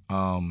been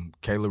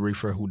Kayla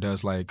Reefer, who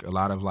does like a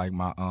lot of like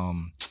my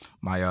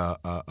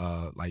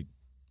like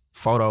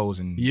photos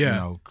and you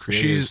know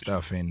creative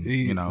stuff and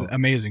you know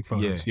amazing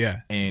photos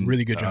and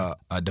really good job.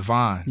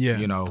 Devon,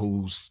 you know,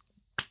 who's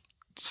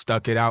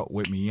stuck it out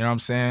with me, you know what I'm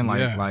saying,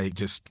 like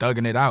just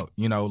thugging it out,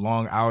 you know,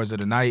 long hours of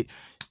the night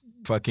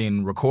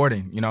fucking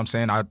recording, you know what I'm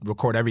saying? I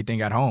record everything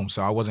at home,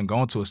 so I wasn't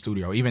going to a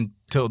studio even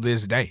till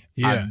this day.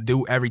 I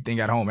do everything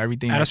at home.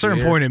 Everything at a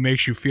certain point, it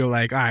makes you feel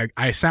like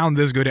I sound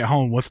this good at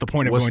home. What's the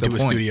point of going to a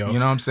studio? You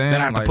know what I'm saying?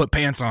 Then I have to put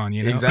pants on.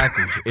 You know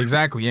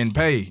exactly, and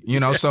pay. You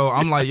know, so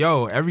I'm like,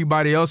 yo,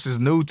 everybody else is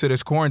new to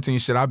this quarantine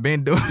shit. I've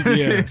been doing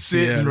this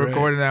shit and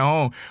recording at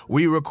home.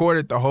 We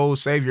recorded the whole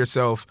Save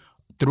Yourself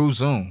through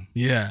Zoom.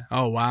 Yeah.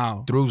 Oh,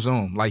 wow. Through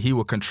Zoom. Like, he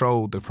would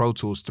control the Pro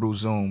Tools through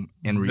Zoom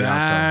in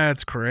Rialto.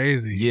 That's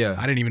crazy. Yeah.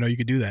 I didn't even know you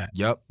could do that.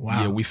 Yep.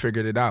 Wow. Yeah, we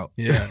figured it out.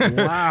 Yeah.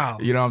 Wow.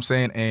 You know what I'm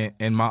saying?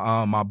 And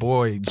my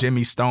boy,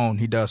 Jimmy Stone,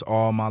 he does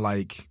all my,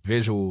 like,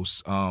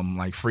 visuals,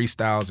 like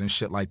freestyles and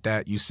shit like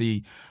that. You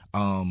see,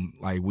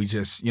 like, we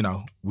just, you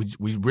know,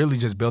 we really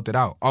just built it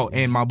out. Oh,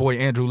 and my boy,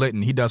 Andrew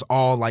Litton, he does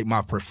all, like,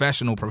 my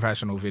professional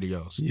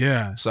videos.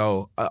 Yeah.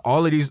 So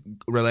all of these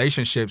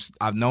relationships,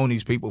 I've known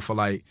these people for,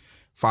 like,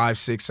 5,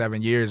 6,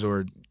 7 years,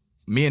 or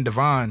me and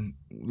Devon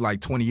like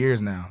 20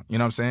 years now. You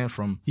know what I'm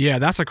saying?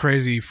 That's a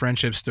crazy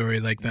friendship story.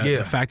 Like that,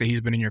 the fact that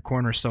he's been in your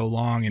corner so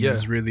long and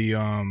has really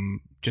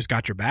just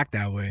got your back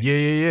that way.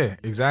 Yeah.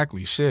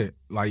 Exactly. Shit.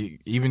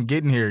 Like even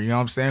getting here, you know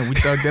what I'm saying? We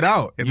thugged it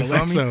out. You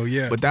feel me?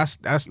 Yeah. But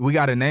that's we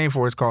got a name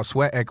for it. It's called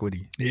sweat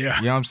equity. Yeah.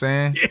 You know what I'm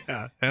saying?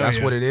 Yeah.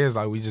 That's what it is.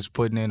 Like we just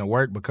putting in the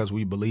work because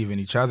we believe in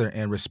each other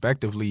and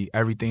respectively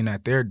everything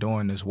that they're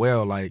doing as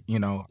well. Like, you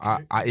know,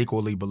 I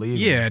equally believe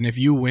in it. And if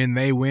you win,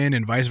 they win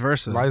and vice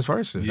versa.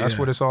 That's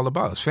what it's all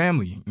about. It's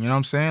family. You know what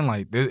I'm saying?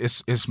 Like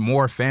it's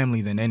more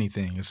family than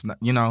anything. It's not,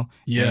 you know?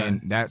 Yeah.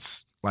 And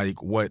that's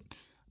like what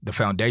the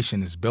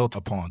foundation is built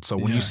upon. So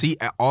when you see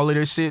all of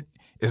this shit,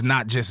 it's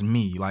not just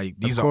me. Like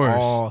these are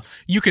all.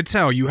 You could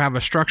tell you have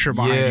a structure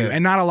behind you,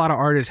 and not a lot of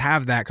artists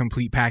have that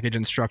complete package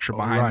and structure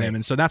behind them.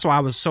 And so that's why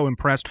I was so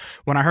impressed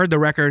when I heard the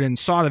record and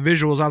saw the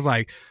visuals.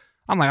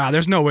 I'm like,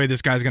 there's no way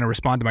this guy's gonna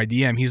respond to my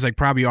DM. He's like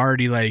probably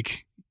already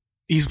like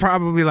he's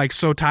probably like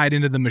so tied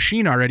into the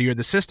machine already or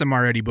the system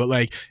already, but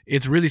like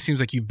it really seems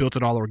like you've built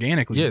it all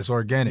organically. Yeah, it's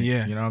organic.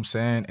 Yeah. You know what I'm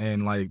saying?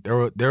 And like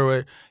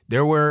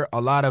there were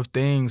a lot of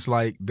things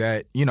like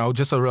that, you know,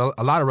 just a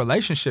lot of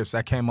relationships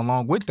that came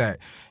along with that.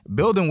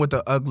 Building with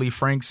the Ugly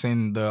Franks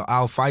and the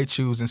I'll Fight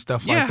Yous and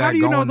stuff like that. Yeah, how do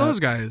you know those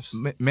guys?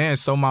 Man,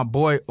 so my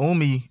boy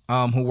Umi,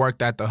 who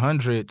worked at the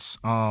Hundreds,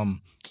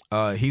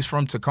 he's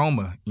from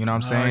Tacoma, you know what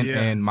I'm saying?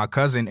 Yeah. And my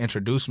cousin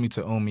introduced me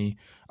to Umi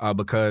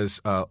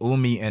because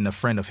Umi and a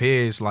friend of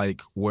his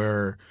like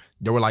were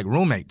like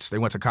roommates. They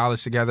went to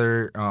college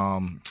together.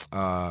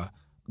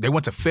 They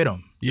went to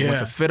FITM. Yeah. They went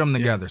to FITM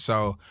together.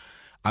 So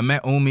I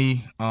met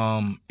Umi,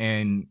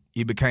 and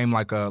he became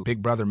like a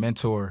big brother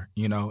mentor,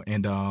 you know,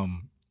 and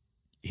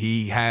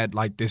he had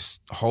like this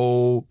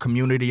whole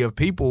community of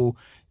people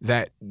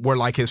that were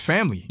like his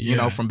family, you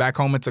know, from back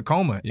home in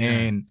Tacoma. Yeah.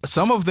 And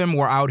some of them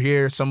were out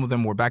here, some of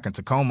them were back in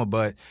Tacoma,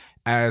 but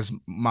as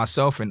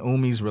myself and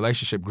Umi's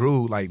relationship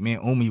grew, like me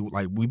and Umi,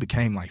 like we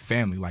became like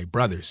family, like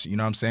brothers, you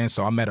know what I'm saying?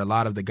 So I met a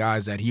lot of the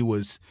guys that he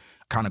was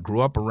kind of grew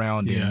up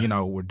around and, you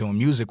know, were doing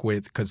music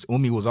with, because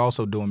Umi was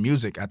also doing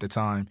music at the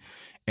time.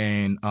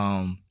 And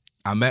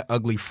I met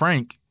Ugly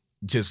Frank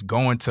just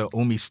going to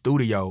Umi's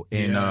studio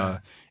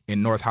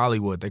in North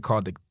Hollywood. They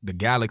called it the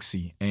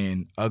Galaxy,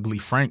 and Ugly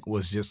Frank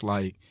was just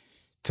like,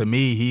 to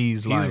me,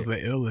 he's like the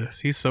illest.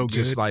 He's so good.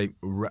 Just like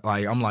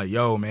I'm like,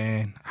 yo,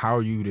 man, how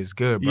are you this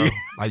good, bro?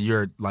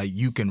 Like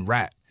you can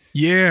rap.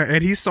 Yeah,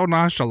 and he's so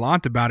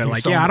nonchalant about it.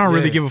 Like, I don't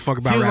really give a fuck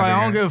about rap. He's like,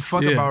 I don't give a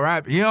fuck about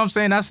rap. You know what I'm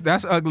saying?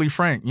 That's Ugly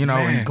Frank, you know,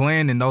 and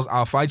Glenn and those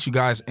I'll Fight You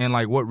guys. And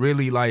like what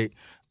really like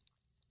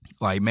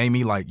made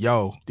me like,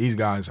 yo, these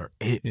guys are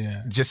it.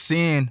 Yeah. Just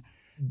seeing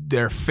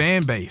their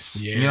fan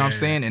base, you know what I'm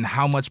saying, and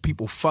how much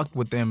people fucked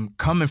with them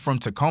coming from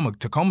Tacoma.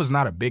 Tacoma's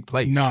not a big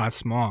place. No, it's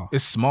small.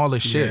 It's small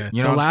as shit. Yeah.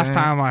 You know the what I'm last saying?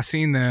 time I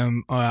seen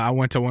them, I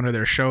went to one of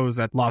their shows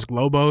at Los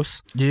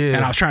Globos. Yeah.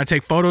 And I was trying to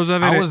take photos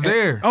of it. I was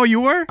there. Oh,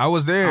 you were? I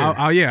was there.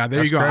 Oh yeah,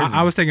 there you go.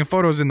 I was taking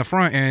photos in the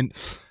front, and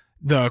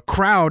the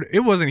crowd,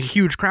 it wasn't a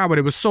huge crowd, but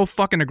it was so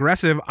fucking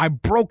aggressive. I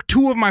broke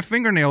 2 of my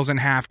fingernails in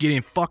half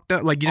getting fucked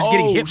up, like just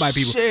getting hit by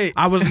people. Shit.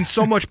 I was in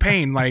so much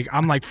pain. Like,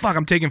 I'm like, fuck,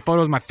 I'm taking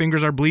photos. My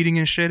fingers are bleeding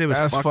and shit. It was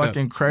That's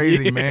fucking up.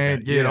 Crazy,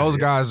 man. Yeah, those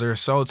guys are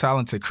so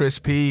talented. Chris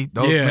P.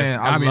 Those, man,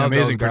 I mean, love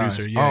amazing those guys.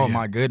 producer.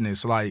 My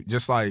goodness. Like,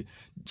 just like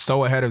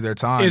so ahead of their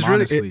time, it's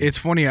honestly. Really, it's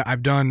funny.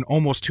 I've done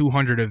almost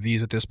 200 of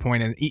these at this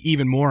point, and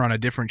even more on a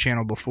different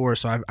channel before.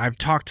 So I've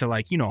talked to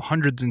like, you know,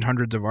 hundreds and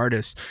hundreds of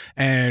artists,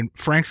 and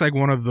Frank's like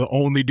one of the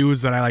only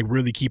dudes that I like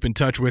really keep in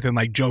touch with and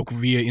like joke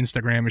via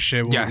Instagram and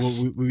shit.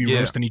 Yes. We be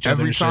roasting each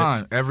other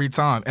every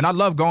time. And I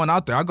love going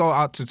out there. I go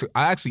out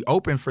I actually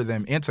opened for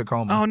them in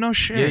Tacoma. Oh, no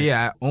shit.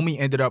 Yeah. Umi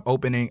ended up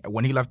opening,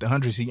 when he left the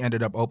Hundreds, he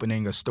ended up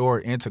opening a store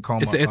in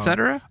Tacoma.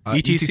 Etc.?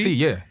 ETC,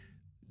 yeah.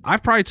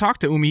 I've probably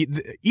talked to Umi.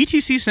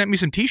 ETC sent me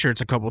some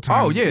T-shirts a couple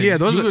times. Oh, yeah. Yeah,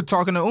 those you were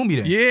talking to Umi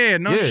then. Yeah,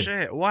 no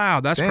shit.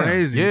 Wow, that's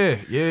crazy.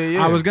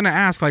 Yeah. I was going to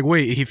ask, like,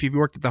 wait, if you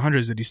worked at the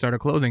Hundreds, did he start a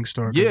clothing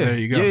store? Yeah. There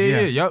you go. Yeah.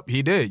 Yep,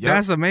 he did. Yep.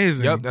 That's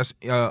amazing. Yep, that's...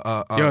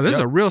 Yo, this is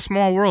a real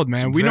small world,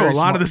 man. We know a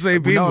lot of the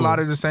same people. We know a lot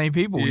of the same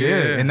people,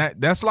 yeah. And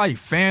that's like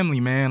family,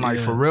 man, like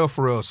for real.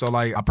 So,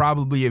 like, I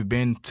probably have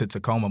been to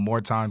Tacoma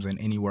more times than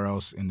anywhere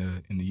else in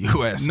the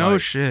U.S. No like,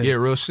 shit. Yeah,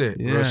 real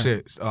shit.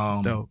 It's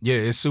dope. Yeah,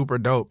 it's super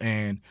dope.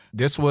 And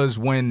this was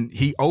when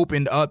he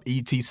opened up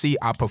ETC.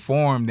 I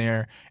performed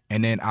there,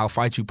 and then I'll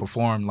Fight You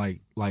performed like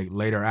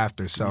later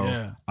after.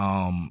 So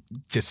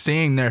just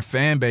seeing their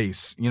fan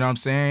base, you know what I'm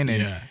saying?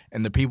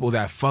 And the people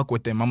that fuck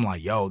with them, I'm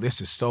like, yo,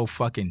 this is so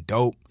fucking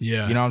dope.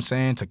 Yeah. You know what I'm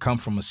saying? To come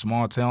from a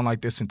small town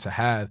like this and to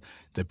have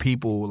the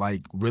people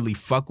like really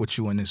fuck with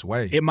you in this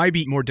way. It might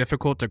be more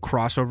difficult to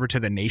cross over to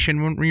the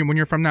nation when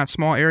you're from that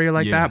small area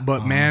like that,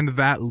 but man,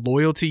 that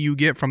loyalty you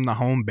get from the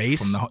home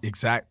base,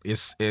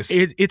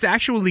 it's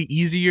actually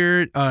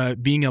easier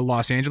being a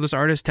Los Angeles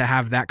artist to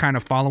have that kind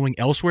of following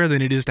elsewhere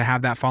than it is to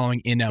have that following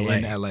in LA.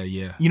 In LA,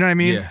 yeah. You know what I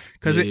mean? Yeah.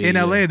 Because in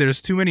LA,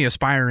 there's too many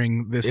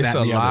aspiring that, and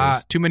the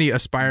others. Too many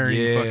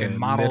aspiring fucking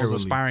models,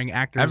 aspiring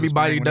actors.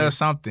 Everybody does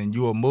something.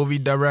 You a movie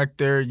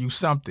director, you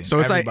something.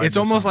 So it's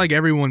almost like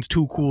everyone's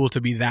too cool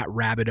to be that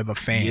rabid of a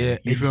fan. Yeah,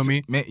 you feel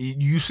me? Man,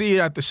 you see it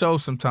at the show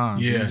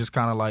sometimes. Yeah. You're just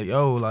kind of like,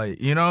 yo,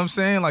 like, you know what I'm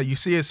saying? Like, you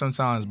see it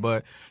sometimes,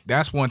 but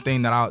that's one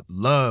thing that I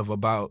love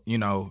about, you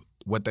know,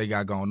 what they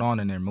got going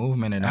on in their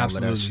movement and all of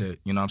that shit.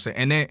 You know what I'm saying?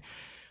 And then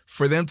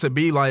for them to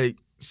be like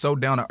so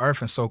down to earth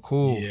and so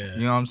cool,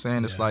 you know what I'm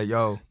saying? It's like,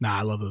 yo. Nah,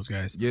 I love those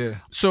guys. Yeah.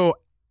 So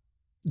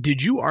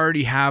did you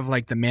already have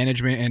like the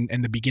management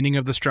and the beginning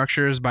of the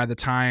structures by the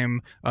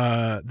time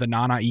the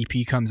Nana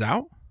EP comes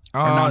out?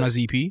 Or Nana's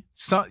EP?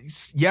 So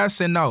yes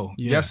and no.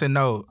 Yeah. Yes and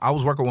no. I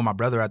was working with my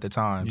brother at the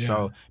time. Yeah.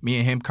 So me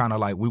and him kind of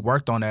like, we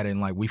worked on that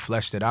and like we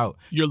fleshed it out.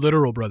 Your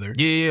literal brother?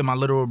 Yeah, my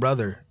literal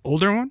brother.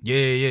 Older one?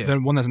 Yeah. The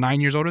one that's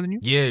 9 years older than you?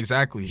 Yeah,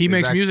 exactly. He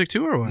makes music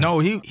too or what? No,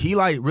 he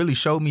like really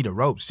showed me the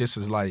ropes just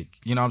as like,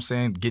 you know what I'm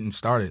saying, getting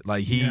started.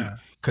 Like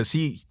cause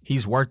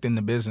he's worked in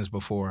the business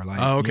before. Like,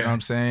 oh, okay. You know what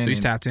I'm saying? So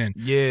he's tapped in.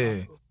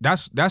 Yeah.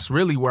 That's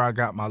really where I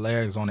got my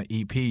legs on an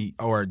EP,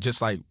 or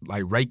just like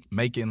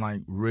making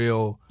like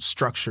real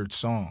structured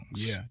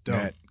songs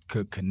that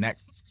could connect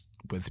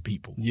with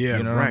people. Yeah,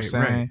 you know what I'm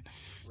saying? Right.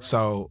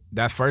 So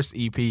that first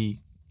EP,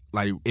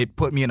 like it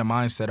put me in a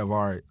mindset of,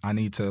 all right, I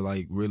need to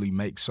like really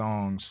make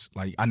songs.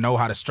 Like I know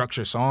how to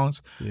structure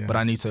songs, but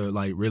I need to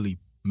like really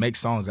make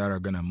songs that are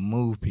gonna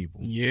move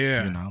people.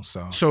 Yeah, you know.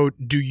 So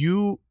do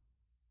you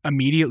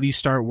immediately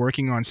start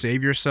working on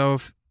Save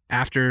Yourself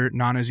after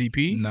Nana's EP?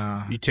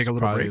 Nah, you take a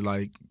little break.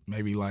 Like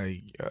maybe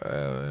like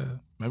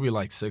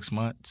 6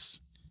 months.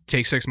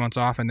 Take 6 months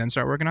off and then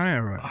start working on it,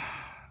 or what?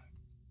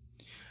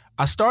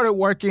 I started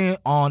working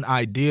on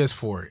ideas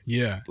for it.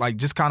 Yeah, like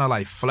just kind of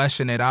like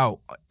fleshing it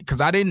out,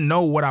 because I didn't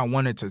know what I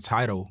wanted to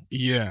title.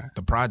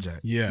 The project.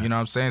 Yeah, you know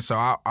what I'm saying. So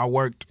I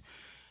worked,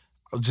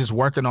 just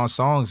working on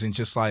songs and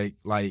just like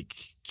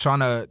trying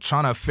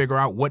to figure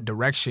out what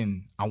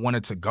direction I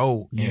wanted to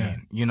go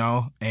in, you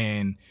know?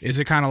 And is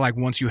it kind of like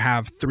once you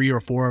have 3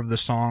 or 4 of the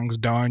songs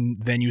done,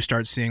 then you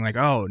start seeing like,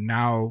 oh,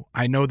 now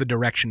I know the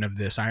direction of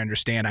this. I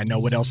understand. I know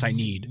what else I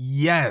need.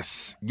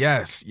 Yes.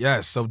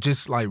 So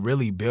just like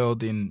really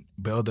building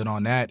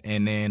on that.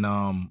 And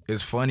then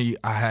it's funny,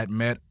 I had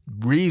met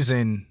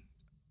Reason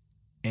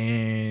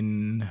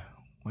in,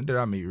 when did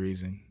I meet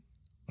Reason?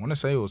 I want to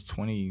say it was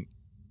it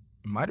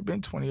might have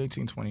been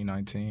 2018,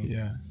 2019.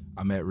 Yeah.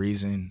 I met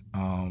Reason,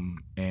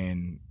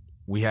 and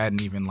we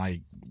hadn't even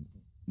like,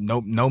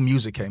 no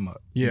music came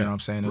up. You know what I'm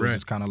saying? It was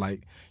just kind of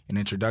like an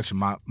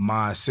introduction.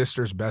 My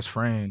sister's best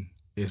friend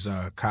is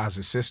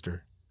Kaz's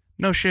sister.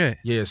 No shit.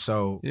 Yeah,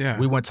 so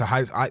we went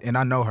to and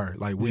I know her.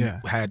 Like we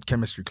had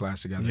chemistry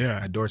class together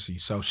at Dorsey.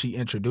 So she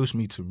introduced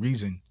me to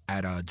Reason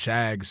at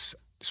Jag's,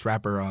 this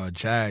rapper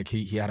Jag.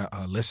 He had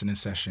a listening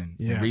session.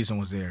 And Reason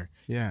was there.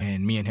 Yeah.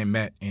 And me and him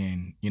met,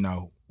 and you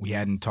know, we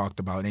hadn't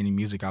talked about any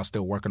music. I was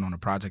still working on a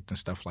project and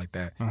stuff like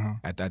that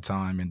at that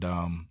time. And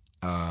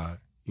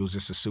he was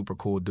just a super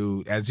cool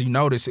dude. As you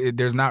notice,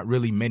 there's not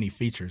really many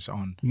features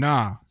on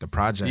the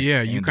project.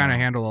 Yeah, you kind of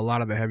handle a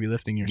lot of the heavy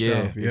lifting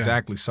yourself. Yeah,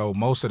 exactly. So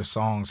most of the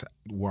songs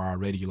were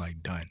already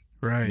like done.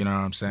 Right. You know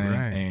what I'm saying?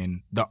 Right.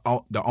 And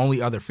the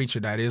only other feature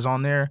that is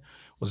on there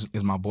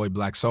is my boy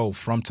Black Soul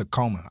from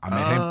Tacoma. I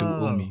met him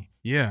through Umi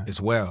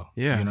as well.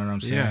 Yeah. You know what I'm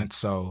saying? Yeah.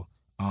 So,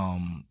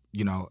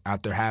 you know,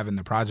 after having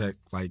the project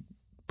like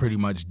pretty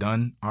much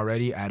done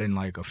already, adding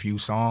like a few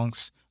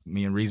songs,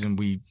 me and Reason,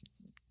 we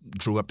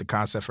drew up the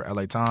concept for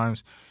LA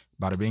Times,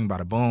 bada bing,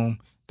 bada boom,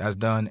 that's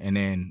done. And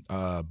then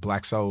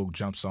Black Soul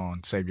jumps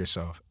on Save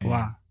Yourself. And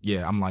wow.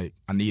 Yeah, I'm like,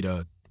 I need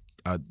a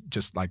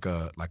just like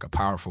a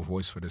powerful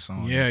voice for this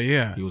song.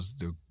 Yeah. He was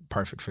the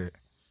perfect fit.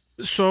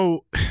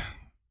 So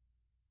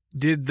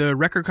did the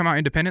record come out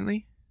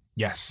independently?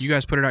 Yes. You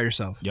guys put it out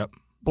yourself? Yep.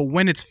 But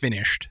when it's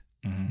finished,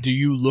 do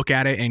you look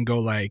at it and go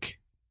like,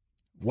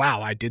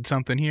 wow, I did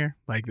something here?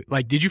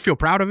 Like did you feel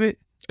proud of it?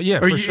 Yeah,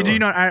 or for sure. Do you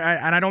know?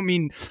 And I don't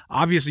mean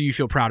obviously you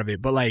feel proud of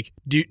it, but like,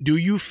 do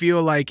you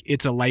feel like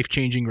it's a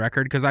life-changing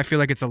record? Because I feel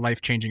like it's a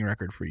life-changing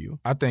record for you.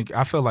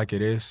 I feel like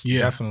it is. Yeah.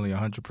 Definitely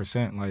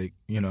 100%. Like,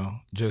 you know,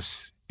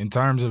 just in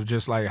terms of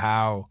just like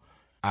how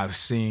I've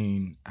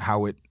seen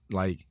how it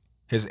like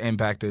has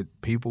impacted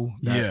people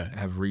that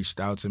have reached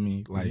out to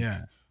me,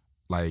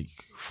 like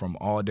from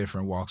all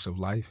different walks of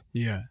life.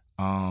 Yeah.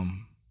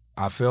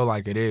 I feel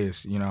like it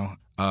is, you know.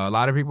 A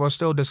lot of people are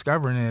still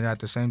discovering it at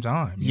the same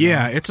time.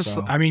 Yeah, it's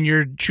I mean,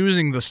 you're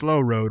choosing the slow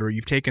road, or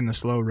you've taken the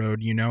slow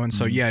road, you know, and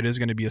so it is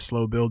going to be a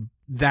slow build.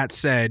 That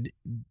said,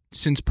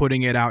 since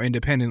putting it out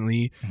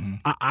independently,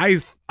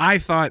 I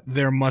thought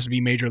there must be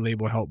major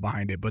label help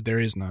behind it, but there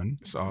is none.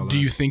 Do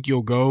you think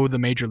you'll go the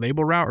major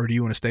label route, or do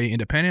you want to stay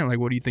independent? Like,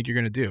 what do you think you're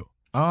going to do?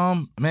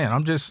 Man,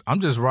 I'm just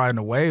riding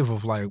a wave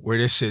of like where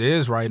this shit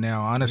is right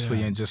now,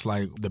 honestly, and just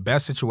like the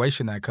best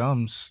situation that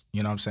comes,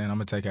 you know what I'm saying, I'm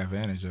gonna take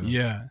advantage of.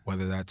 Yeah.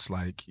 Whether that's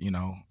like, you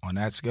know, on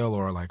that scale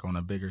or like on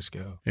a bigger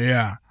scale.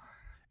 Yeah.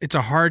 It's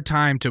a hard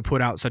time to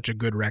put out such a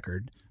good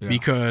record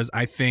because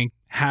I think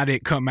had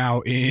it come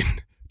out in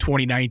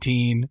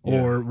 2019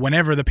 or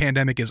whenever the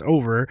pandemic is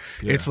over,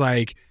 it's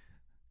like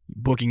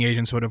booking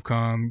agents would have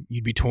come,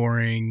 you'd be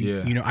touring.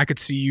 Yeah. You know, I could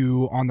see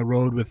you on the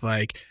road with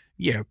like,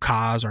 you know,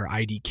 Kaz or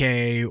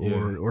IDK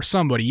or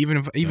somebody,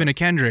 even a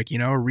Kendrick, you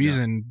know,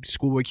 Reason,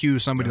 Schoolboy Q,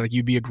 somebody like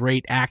you'd be a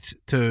great act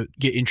to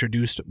get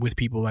introduced with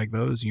people like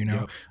those, you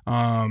know.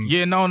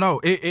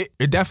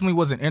 It definitely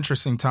was an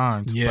interesting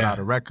time to put out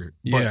a record,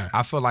 but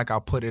I feel like I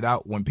put it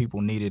out when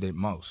people needed it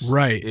most.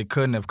 Right. It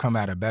couldn't have come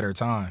at a better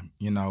time,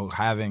 you know.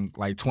 Having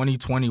like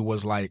 2020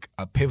 was like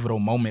a pivotal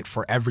moment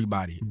for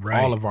everybody,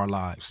 all of our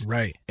lives.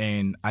 Right.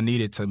 And I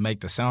needed to make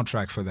the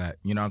soundtrack for that,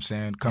 you know what I'm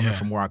saying? Coming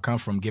from where I come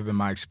from, given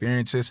my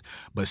experiences,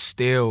 but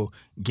still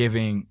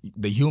giving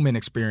the human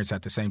experience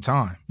at the same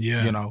time.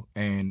 Yeah. You know,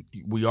 and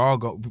we all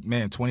go,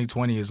 man,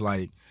 2020 is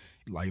like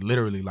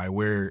literally like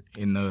we're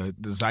in the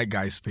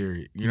zeitgeist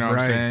period. You know what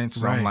I'm saying?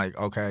 So I'm like,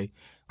 okay,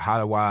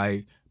 how do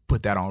I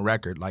put that on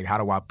record? Like, how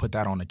do I put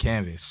that on the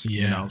canvas?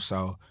 Yeah. You know,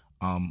 so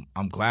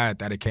I'm glad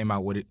that it came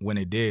out when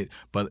it did.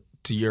 But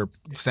to your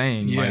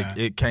saying, like,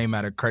 it came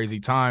at a crazy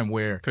time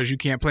where... Because you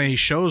can't play any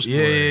shows for it.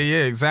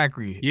 Yeah,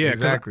 exactly. Yeah,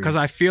 exactly. Because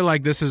I feel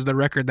like this is the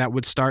record that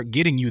would start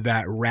getting you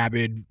that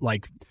rabid,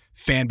 like,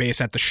 fan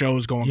base at the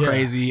shows going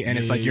crazy, and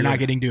it's like you're not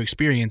getting to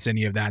experience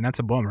any of that, and that's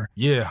a bummer.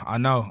 Yeah, I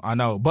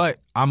know. But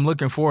I'm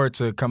looking forward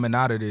to coming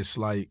out of this,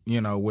 like,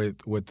 you know,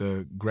 with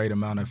a great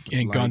amount of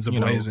and like, guns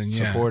a-blazing,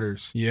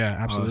 supporters. Yeah,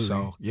 absolutely.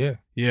 So, yeah.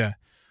 Yeah.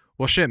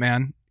 Well, shit,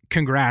 man.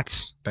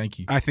 Congrats. Thank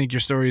you. I think your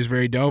story is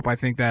very dope. I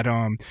think that,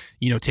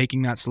 you know,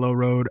 taking that slow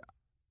road,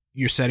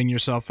 you're setting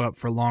yourself up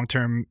for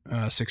long-term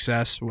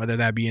success, whether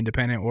that be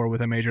independent or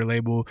with a major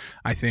label.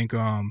 I think,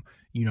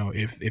 you know,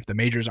 if the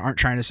majors aren't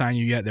trying to sign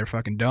you yet, they're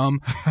fucking dumb.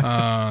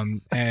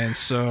 And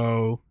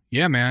so,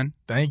 yeah, man.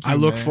 Thank you. I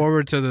look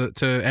forward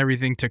to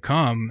everything to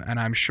come, and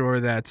I'm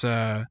sure that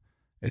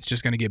it's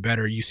just going to get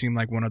better. You seem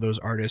like one of those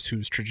artists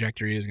whose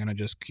trajectory is going to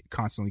just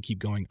constantly keep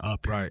going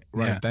up. Right.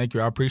 Yeah. Thank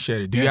you. I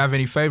appreciate it. Do you have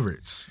any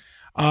favorites?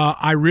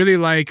 I really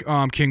like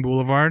King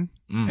Boulevard.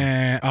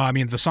 And I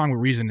mean, the song with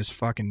Reason is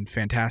fucking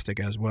fantastic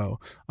as well.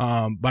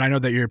 But I know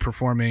that you're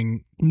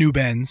performing New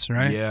Benz,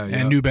 right? Yeah.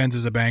 And New Benz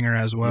is a banger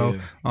as well.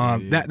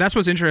 That's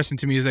what's interesting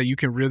to me is that you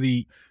can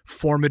really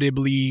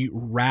formidably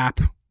rap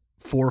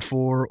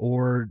 4/4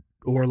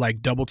 or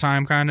like double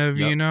time kind of,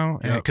 you know,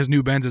 because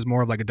New Benz is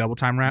more of like a double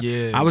time rap.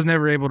 Yeah. I was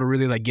never able to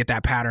really like get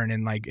that pattern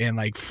and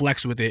like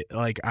flex with it.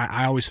 Like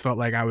I always felt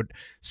like I would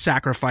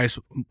sacrifice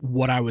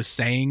what I was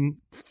saying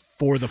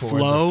for the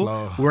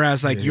flow,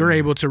 whereas like you're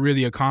able to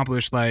really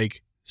accomplish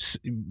like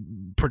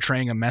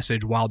portraying a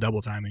message while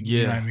double timing.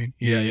 You know what I mean?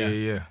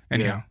 Yeah.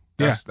 Anyhow.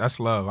 That's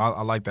love.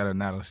 I like that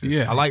analysis.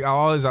 Yeah. I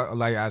always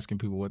like asking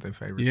people what their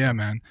favorites are. Yeah,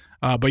 man.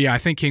 But yeah, I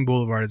think King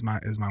Boulevard is my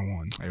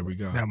one. There we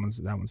go. That one's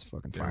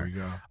fucking fire. There we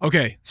go.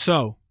 Okay,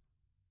 so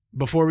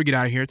before we get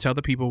out of here, tell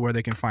the people where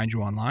they can find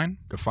you online.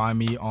 You can find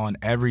me on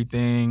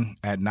everything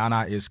at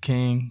Nana is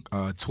King.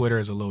 Twitter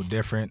is a little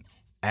different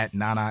at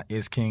Nana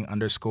is King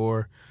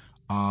 _.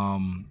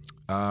 I'm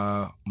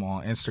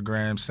on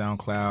Instagram,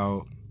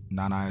 SoundCloud,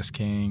 Nana is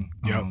King.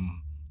 Yep.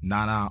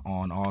 Nana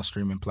on all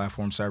streaming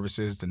platform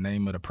services. The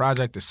name of the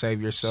project is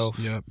Save Yourself.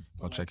 Yep.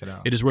 Go check it out.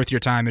 It is worth your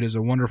time. It is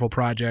a wonderful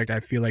project. I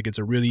feel like it's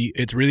really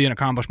an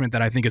accomplishment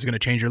that I think is going to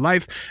change your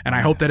life, and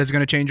I hope that it's going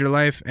to change your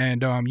life.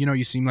 And you know,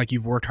 you seem like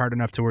you've worked hard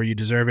enough to where you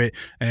deserve it.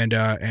 And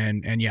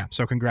yeah,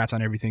 so congrats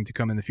on everything to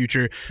come in the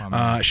future.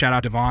 Shout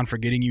out to Vaughn for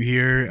getting you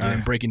here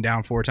and breaking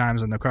down 4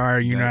 times in the car.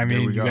 You know what I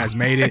mean? You guys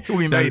made it.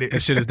 We made it.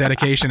 This shit is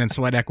dedication and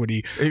sweat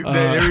equity.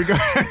 There we go.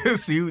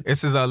 See,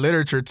 this is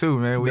literature too,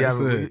 man.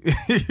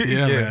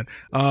 Man.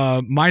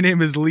 My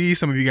name is Lee.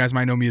 Some of you guys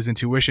might know me as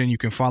Intuition. You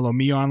can follow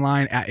me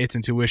online at It's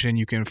Intuition.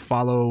 You can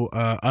follow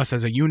us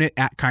as a unit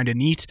at Kinda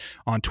Neat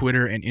on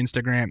Twitter and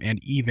Instagram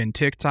and even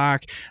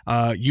TikTok.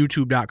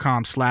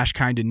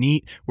 YouTube.com/Kinda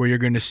Neat, where you're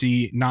going to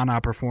see Nana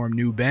perform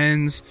New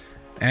Benz.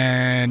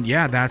 And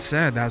yeah, that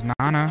said, that's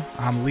Nana.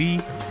 I'm Lee,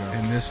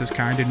 and this is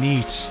Kinda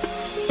Neat.